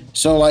things.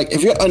 So, like,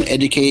 if you're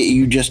uneducated,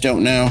 you just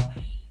don't know,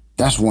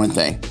 that's one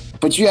thing.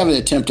 But you have an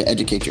attempt to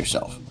educate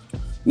yourself.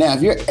 Now,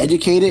 if you're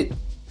educated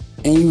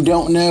and you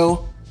don't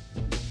know,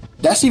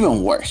 that's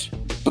even worse,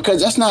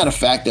 because that's not a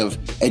fact of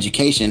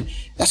education.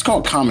 That's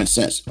called common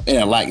sense and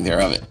a lack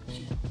thereof it.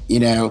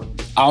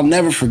 I'll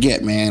never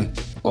forget, man,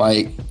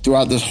 like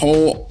throughout this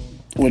whole,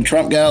 when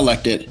Trump got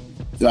elected,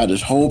 throughout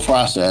this whole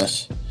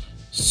process,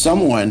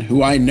 someone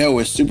who I know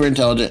is super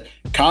intelligent,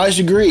 college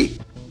degree.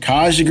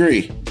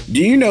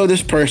 Do you know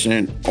this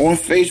person on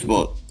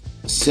Facebook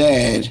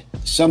said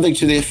something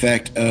to the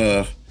effect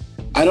of,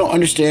 I don't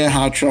understand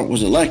how Trump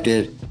was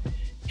elected.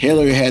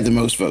 Hillary had the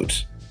most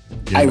votes.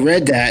 Yeah. I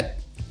read that.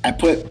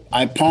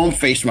 I palm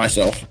faced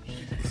myself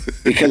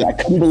because I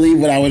couldn't believe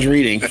what I was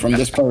reading from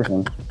this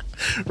person.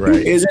 Right. Who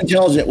is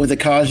intelligent with a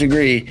college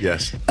degree.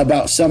 Yes.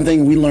 About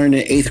something we learned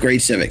in 8th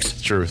grade civics.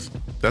 Truth.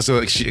 That's what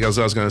I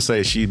was going to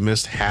say. She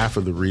missed half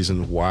of the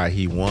reason why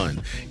he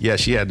won. Yeah,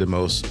 she had the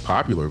most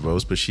popular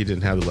votes, but she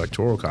didn't have the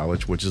electoral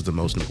college, which is the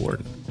most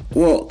important.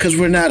 Well, because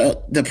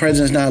the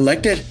president's not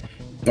elected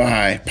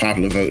by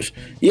popular votes.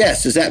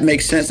 Yes. Does that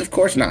make sense? Of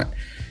course not.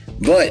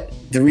 But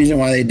the reason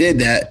why they did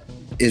that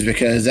is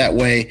because that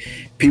way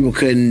people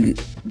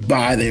couldn't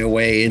buy their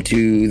way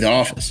into the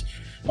office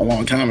a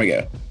long time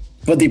ago.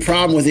 But the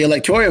problem with the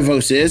electoral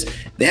votes is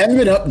they haven't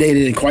been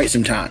updated in quite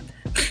some time.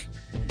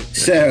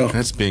 So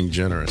that's being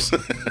generous or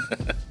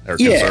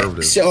conservative.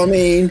 Yeah. So I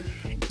mean,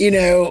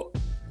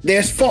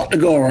 there's fault to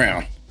go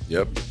around.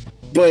 Yep.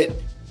 But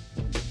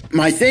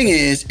my thing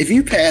is, if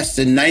you got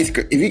into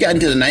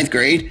the 9th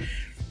grade,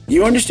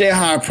 you understand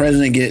how a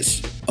president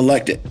gets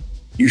elected.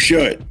 You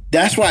should.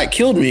 That's why it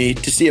killed me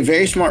to see a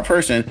very smart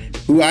person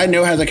who I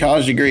know has a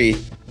college degree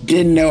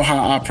didn't know how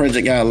our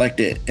president got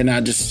elected, and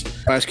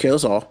violence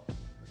kills all.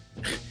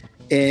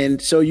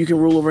 And so you can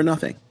rule over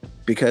nothing,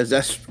 because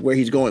that's where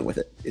he's going with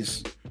it.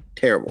 It's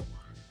terrible.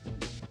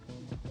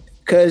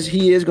 Because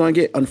he is going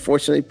to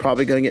unfortunately,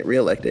 probably going to get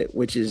reelected,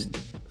 which is,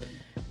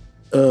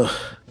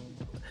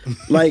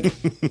 like,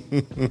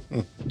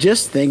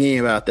 just thinking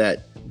about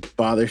that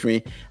bothers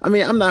me. I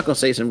mean, I'm not gonna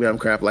say some dumb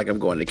crap like I'm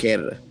going to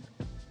Canada.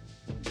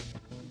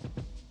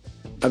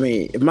 I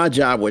mean, if my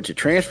job were to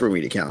transfer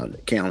me to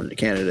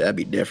Canada, that'd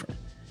be different.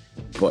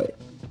 But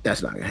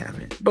that's not gonna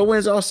happen. But when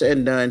it's all said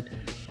and done,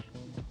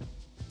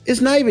 it's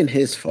not even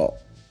his fault.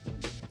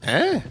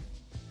 How's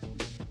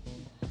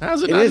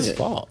it not his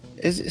fault?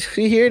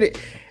 He heard it,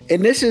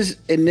 and this is.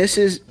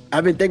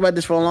 I've been thinking about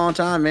this for a long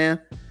time,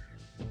 man.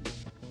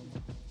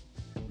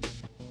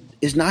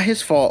 It's not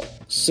his fault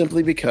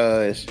simply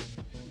because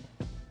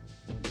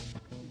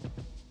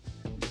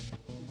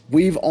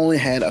we've only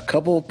had a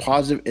couple of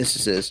positive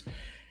instances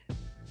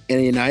in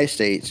the United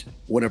States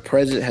when a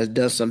president has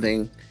done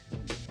something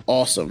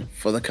awesome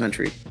for the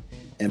country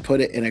and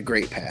put it in a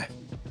great path.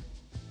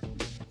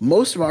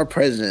 Most of our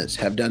presidents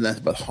have done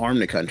nothing but harm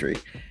the country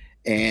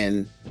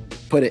and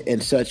put it in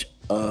such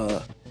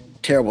a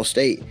terrible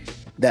state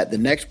that the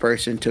next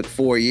person took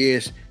 4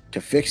 years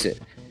to fix it.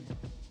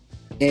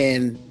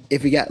 And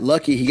if he got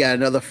lucky, he got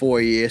another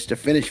 4 years to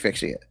finish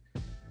fixing it.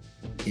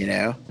 You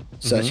know,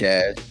 such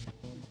as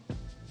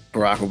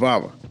Barack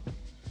Obama.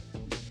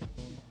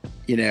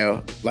 You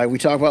know, like we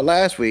talked about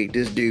last week,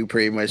 this dude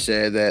pretty much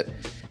said that,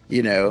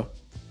 you know,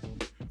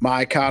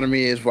 my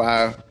economy is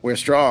why we're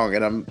strong.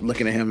 And I'm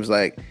looking at him as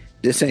like,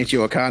 this ain't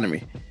your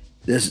economy.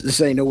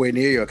 This ain't nowhere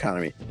near your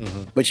economy.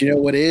 But you know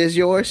what is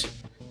yours?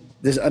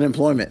 This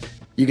unemployment.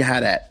 You can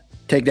have that.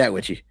 Take that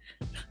with you.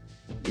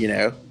 You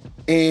know?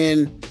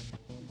 And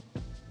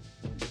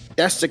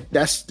that's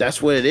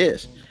what it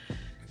is.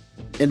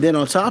 And then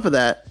on top of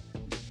that,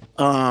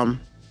 I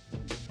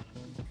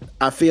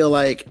feel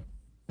like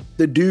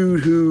the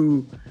dude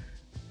who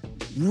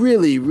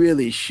really,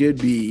 really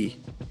should be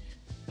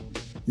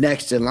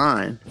next in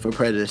line for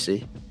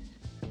presidency,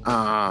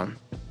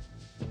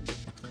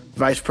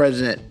 Vice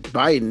President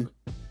Biden,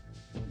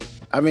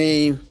 I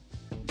mean,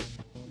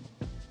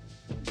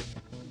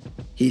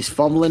 he's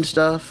fumbling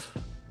stuff.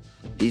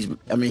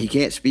 He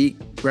can't speak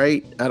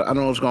right. I don't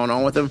know what's going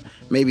on with him.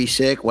 Maybe he's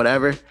sick,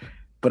 whatever.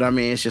 But I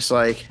mean, it's just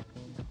like,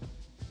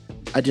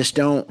 I just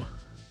don't.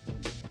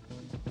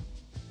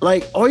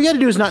 Like, all you got to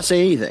do is not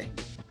say anything.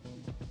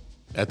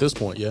 At this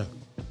point, yeah.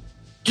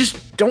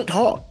 Just don't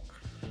talk.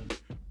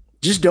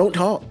 Just don't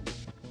talk.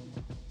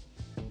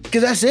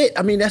 Because that's it.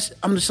 I mean,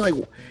 I'm just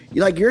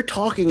like your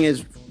talking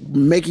is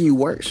making you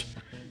worse.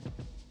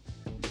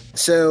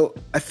 So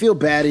I feel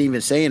bad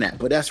even saying that,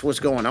 but that's what's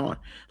going on.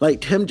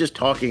 Like, him just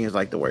talking is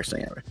like the worst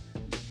thing ever.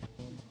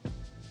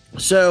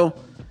 So,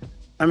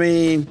 I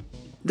mean,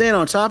 then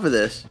on top of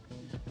this,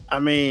 I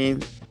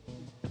mean,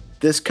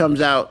 this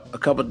comes out a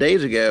couple of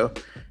days ago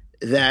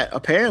that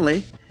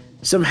apparently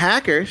some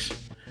hackers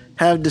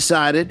have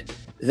decided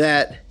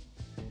that,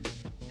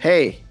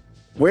 hey,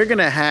 we're going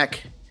to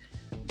hack,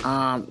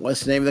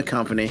 what's the name of the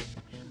company?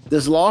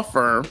 This law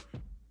firm,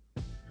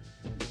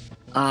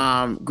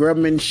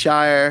 Grubman,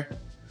 Shire,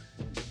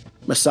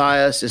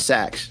 Messias, and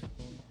Sachs.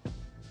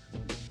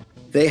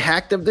 They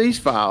hacked up these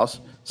files,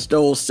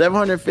 stole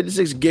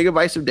 756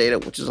 gigabytes of data,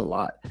 which is a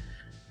lot,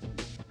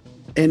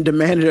 and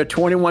demanded a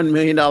 $21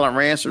 million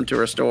ransom to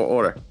restore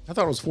order. I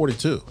thought it was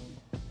 42.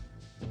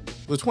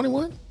 Was it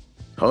 21?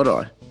 Hold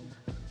on.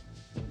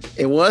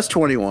 It was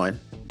 21.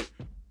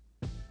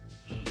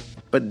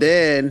 But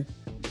then,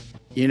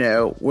 you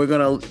know, we're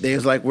going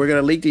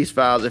to leak these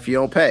files if you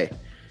don't pay.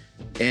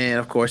 And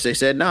of course they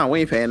said, no,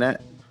 we ain't paying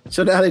that.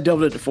 So now they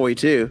doubled it to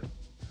 42.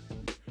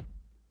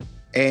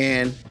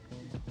 And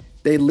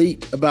they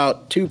leaked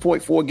about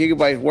 2.4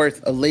 gigabytes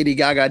worth of Lady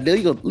Gaga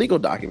legal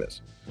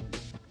documents.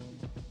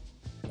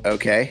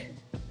 Okay.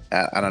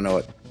 I don't know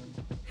it.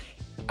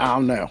 I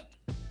don't know.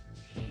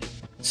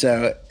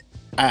 So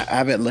I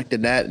haven't looked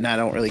at that and I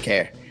don't really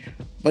care.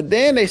 But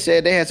then they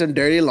said they had some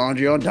dirty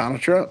laundry on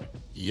Donald Trump.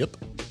 Yep.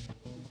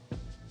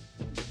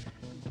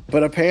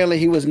 But apparently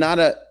he wasn't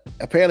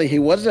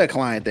a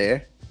client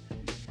there.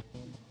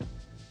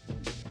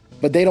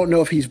 But they don't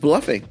know if he's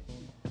bluffing.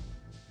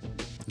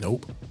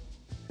 Nope.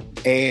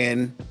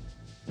 And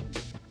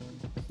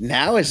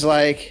now it's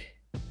like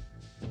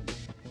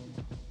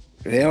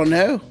they don't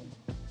know.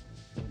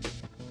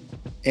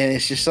 And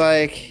it's just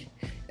like,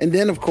 and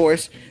then of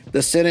course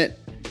the Senate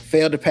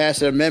failed to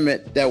pass an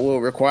amendment that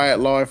will require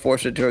law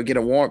enforcement to get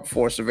a warrant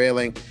for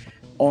surveilling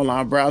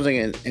online browsing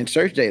and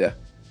search data.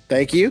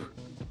 Thank you.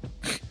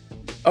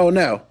 Oh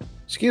no,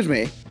 excuse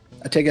me.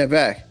 I take that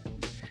back.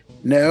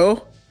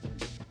 No.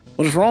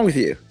 What's wrong with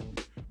you?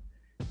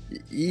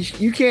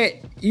 You can't,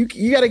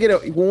 you got to get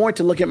a warrant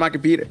to look at my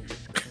computer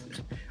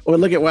or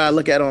look at what I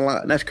look at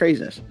online. That's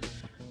craziness.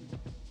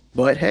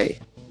 But hey,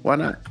 why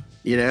not?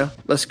 You know,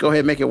 let's go ahead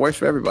and make it worse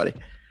for everybody.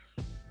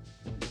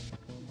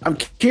 I'm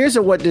curious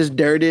of what this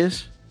dirt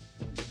is,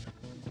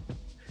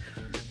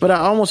 but I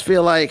almost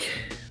feel like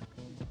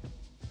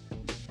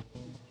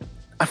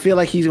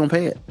he's going to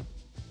pay it.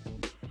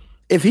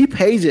 If he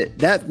pays it,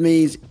 that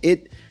means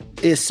it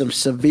is some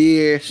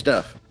severe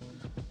stuff.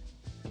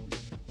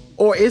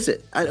 Or is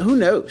it? Who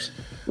knows?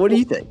 What do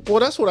you think? Well,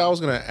 that's what I was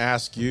going to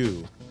ask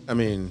you. I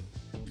mean,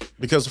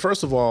 because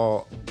first of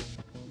all,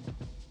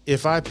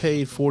 if I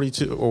paid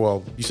 42, or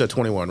well, you said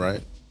 21,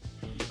 right?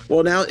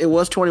 Well, now it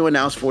was 21.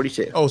 Now it's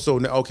 42. Oh, so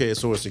okay,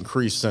 so it's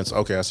increased since.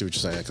 Okay, I see what you're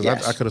saying. Because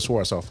Yes. I could have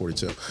swore I saw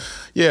 42.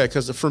 Yeah,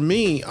 because for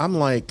me, I'm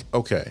like,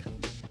 okay,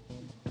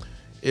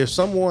 if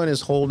someone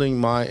is holding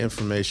my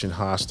information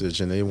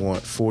hostage and they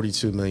want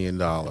 $42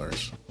 million,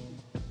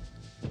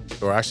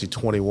 or actually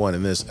 21,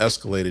 and this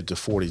escalated to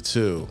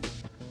 42,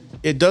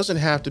 it doesn't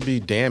have to be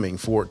damning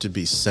for it to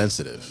be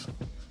sensitive.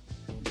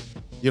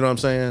 You know what I'm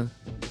saying?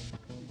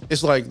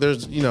 It's like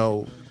there's,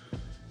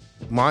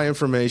 my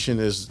information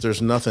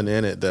there's nothing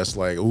in it that's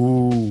like,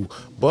 ooh,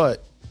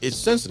 but it's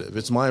sensitive.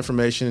 It's my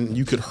information.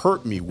 You could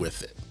hurt me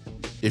with it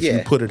if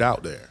you put it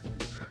out there.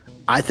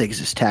 I think it's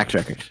his tax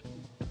records.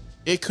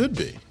 It could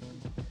be.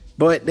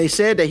 But they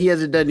said that he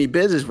hasn't done any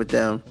business with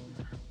them.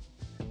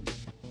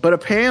 But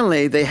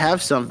apparently they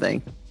have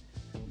something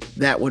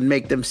that would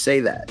make them say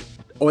that.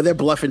 Or they're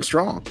bluffing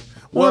strong.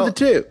 One of the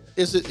two.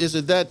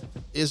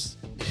 Is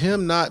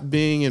him not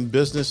being in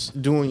business,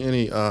 doing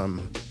any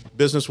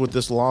business with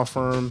this law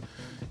firm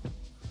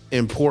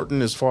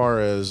important as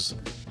far as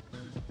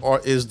are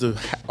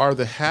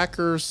the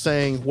hackers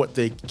saying what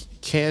they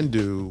can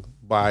do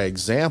by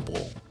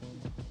example?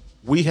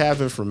 We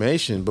have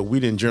information, but we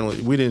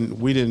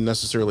didn't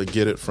necessarily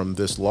get it from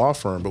this law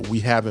firm, but we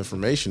have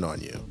information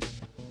on you.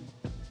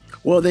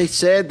 Well, they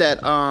said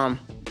that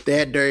they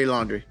had dirty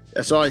laundry.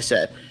 That's all they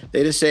said.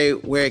 They didn't say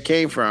where it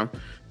came from,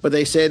 but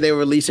they said they would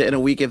release it in a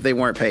week if they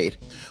weren't paid.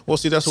 Well,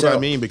 see, that's what I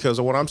mean,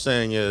 because what I'm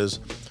saying is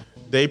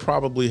they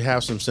probably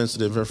have some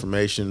sensitive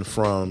information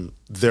from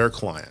their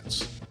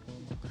clients,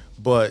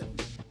 but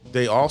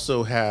they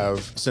also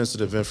have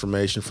sensitive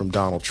information from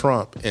Donald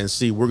Trump. And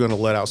see, we're going to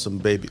let out some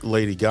baby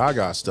Lady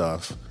Gaga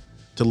stuff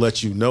to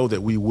let you know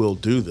that we will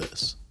do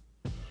this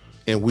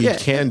and we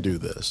can do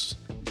this.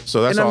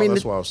 So that's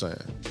that's what I was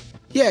saying.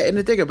 Yeah, and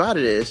the thing about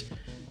it is,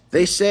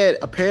 they said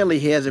apparently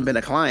he hasn't been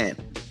a client,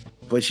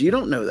 but you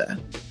don't know that.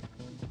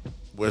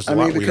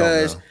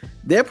 Because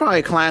they're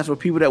probably clients with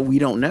people that we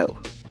don't know.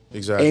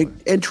 Exactly.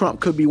 And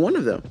Trump could be one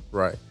of them.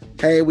 Right.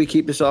 Hey, we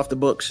keep this off the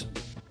books.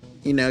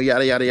 Yada,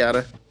 yada,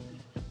 yada.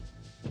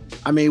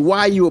 I mean,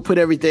 why you would put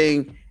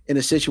everything in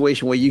a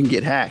situation where you can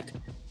get hacked?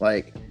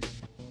 Like,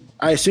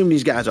 I assume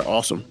these guys are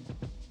awesome.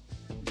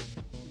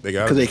 They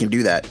got it. Because they can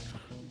do that.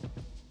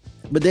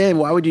 But then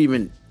why would you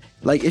even,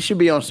 like, it should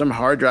be on some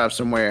hard drive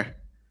somewhere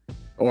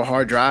or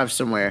hard drive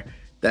somewhere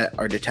that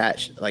are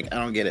detached. Like, I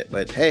don't get it.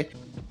 But hey,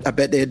 I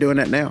bet they're doing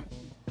that now.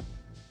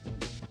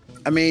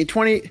 I mean,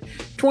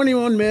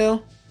 21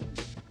 mil.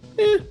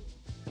 I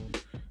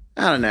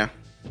don't know.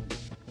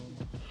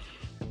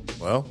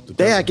 Well,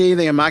 they hack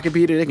anything in my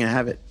computer, they can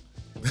have it.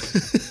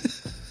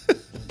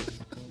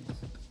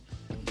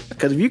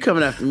 Because if you're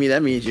coming after me,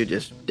 that means you're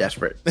just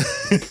desperate.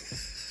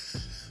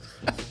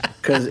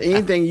 Because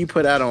anything you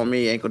put out on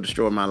me ain't gonna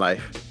destroy my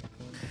life.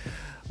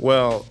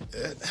 Well,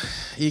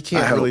 you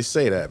can't really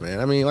say that, man.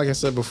 I mean, like I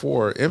said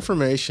before,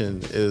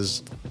 information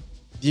is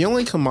the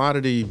only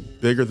commodity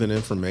bigger than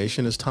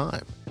information is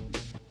time.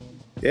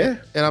 Yeah.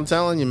 And I'm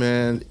telling you,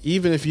 man,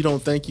 even if you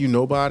don't think you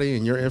nobody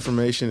and your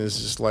information is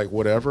just like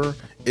whatever,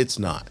 it's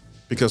not.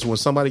 Because when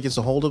somebody gets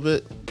a hold of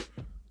it,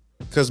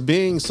 because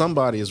being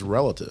somebody is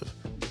relative.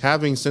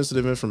 Having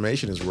sensitive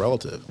information is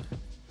relative.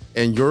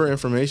 And your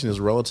information is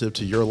relative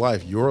to your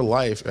life. Your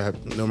life,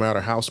 no matter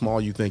how small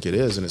you think it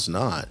is, and it's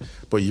not,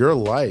 but your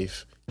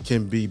life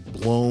can be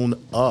blown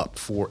up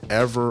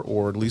forever,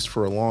 or at least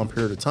for a long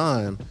period of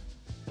time,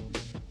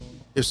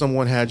 if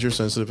someone had your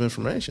sensitive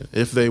information,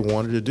 if they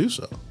wanted to do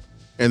so.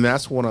 And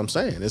that's what I'm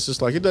saying. It's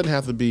just like, it doesn't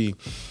have to be,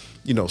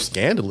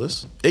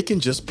 scandalous. It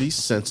can just be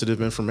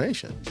sensitive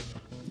information.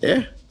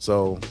 Yeah.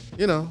 So,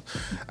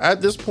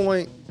 at this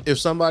point, if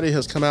somebody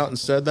has come out and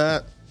said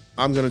that,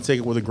 I'm going to take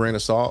it with a grain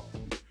of salt,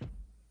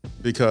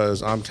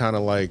 because I'm kind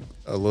of like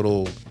a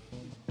little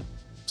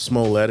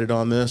Smolletted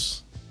on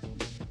this.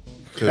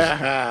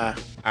 I'm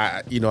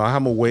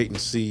going to wait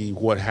and see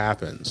what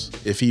happens.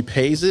 If he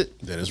pays it,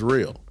 then it's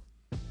real.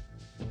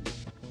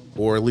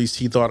 Or at least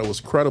he thought it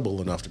was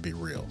credible enough to be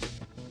real.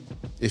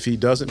 If he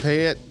doesn't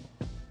pay it,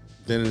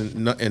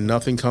 then and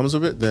nothing comes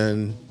of it,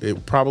 then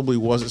it probably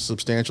wasn't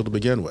substantial to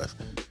begin with.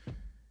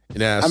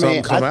 And as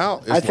something come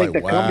out, it's think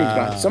like, the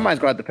company's somebody's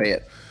going to have to pay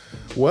it.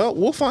 Well,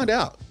 we'll find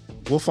out.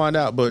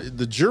 But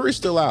the jury's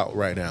still out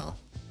right now.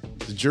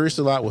 The jury's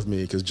still out with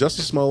me, because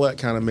Justice Smollett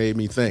kind of made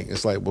me think.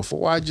 It's like,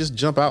 before I just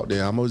jump out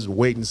there, I'm going to just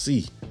wait and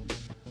see.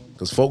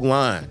 Because folk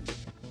lying.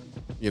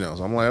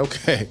 So I'm like,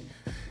 okay.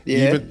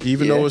 Yeah,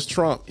 even though it's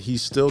Trump, he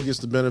still gets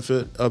the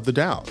benefit of the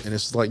doubt. And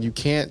it's like, you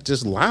can't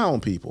just lie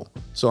on people.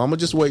 So I'm going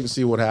to just wait and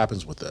see what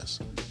happens with this.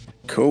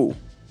 Cool.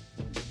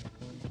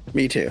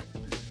 Me too.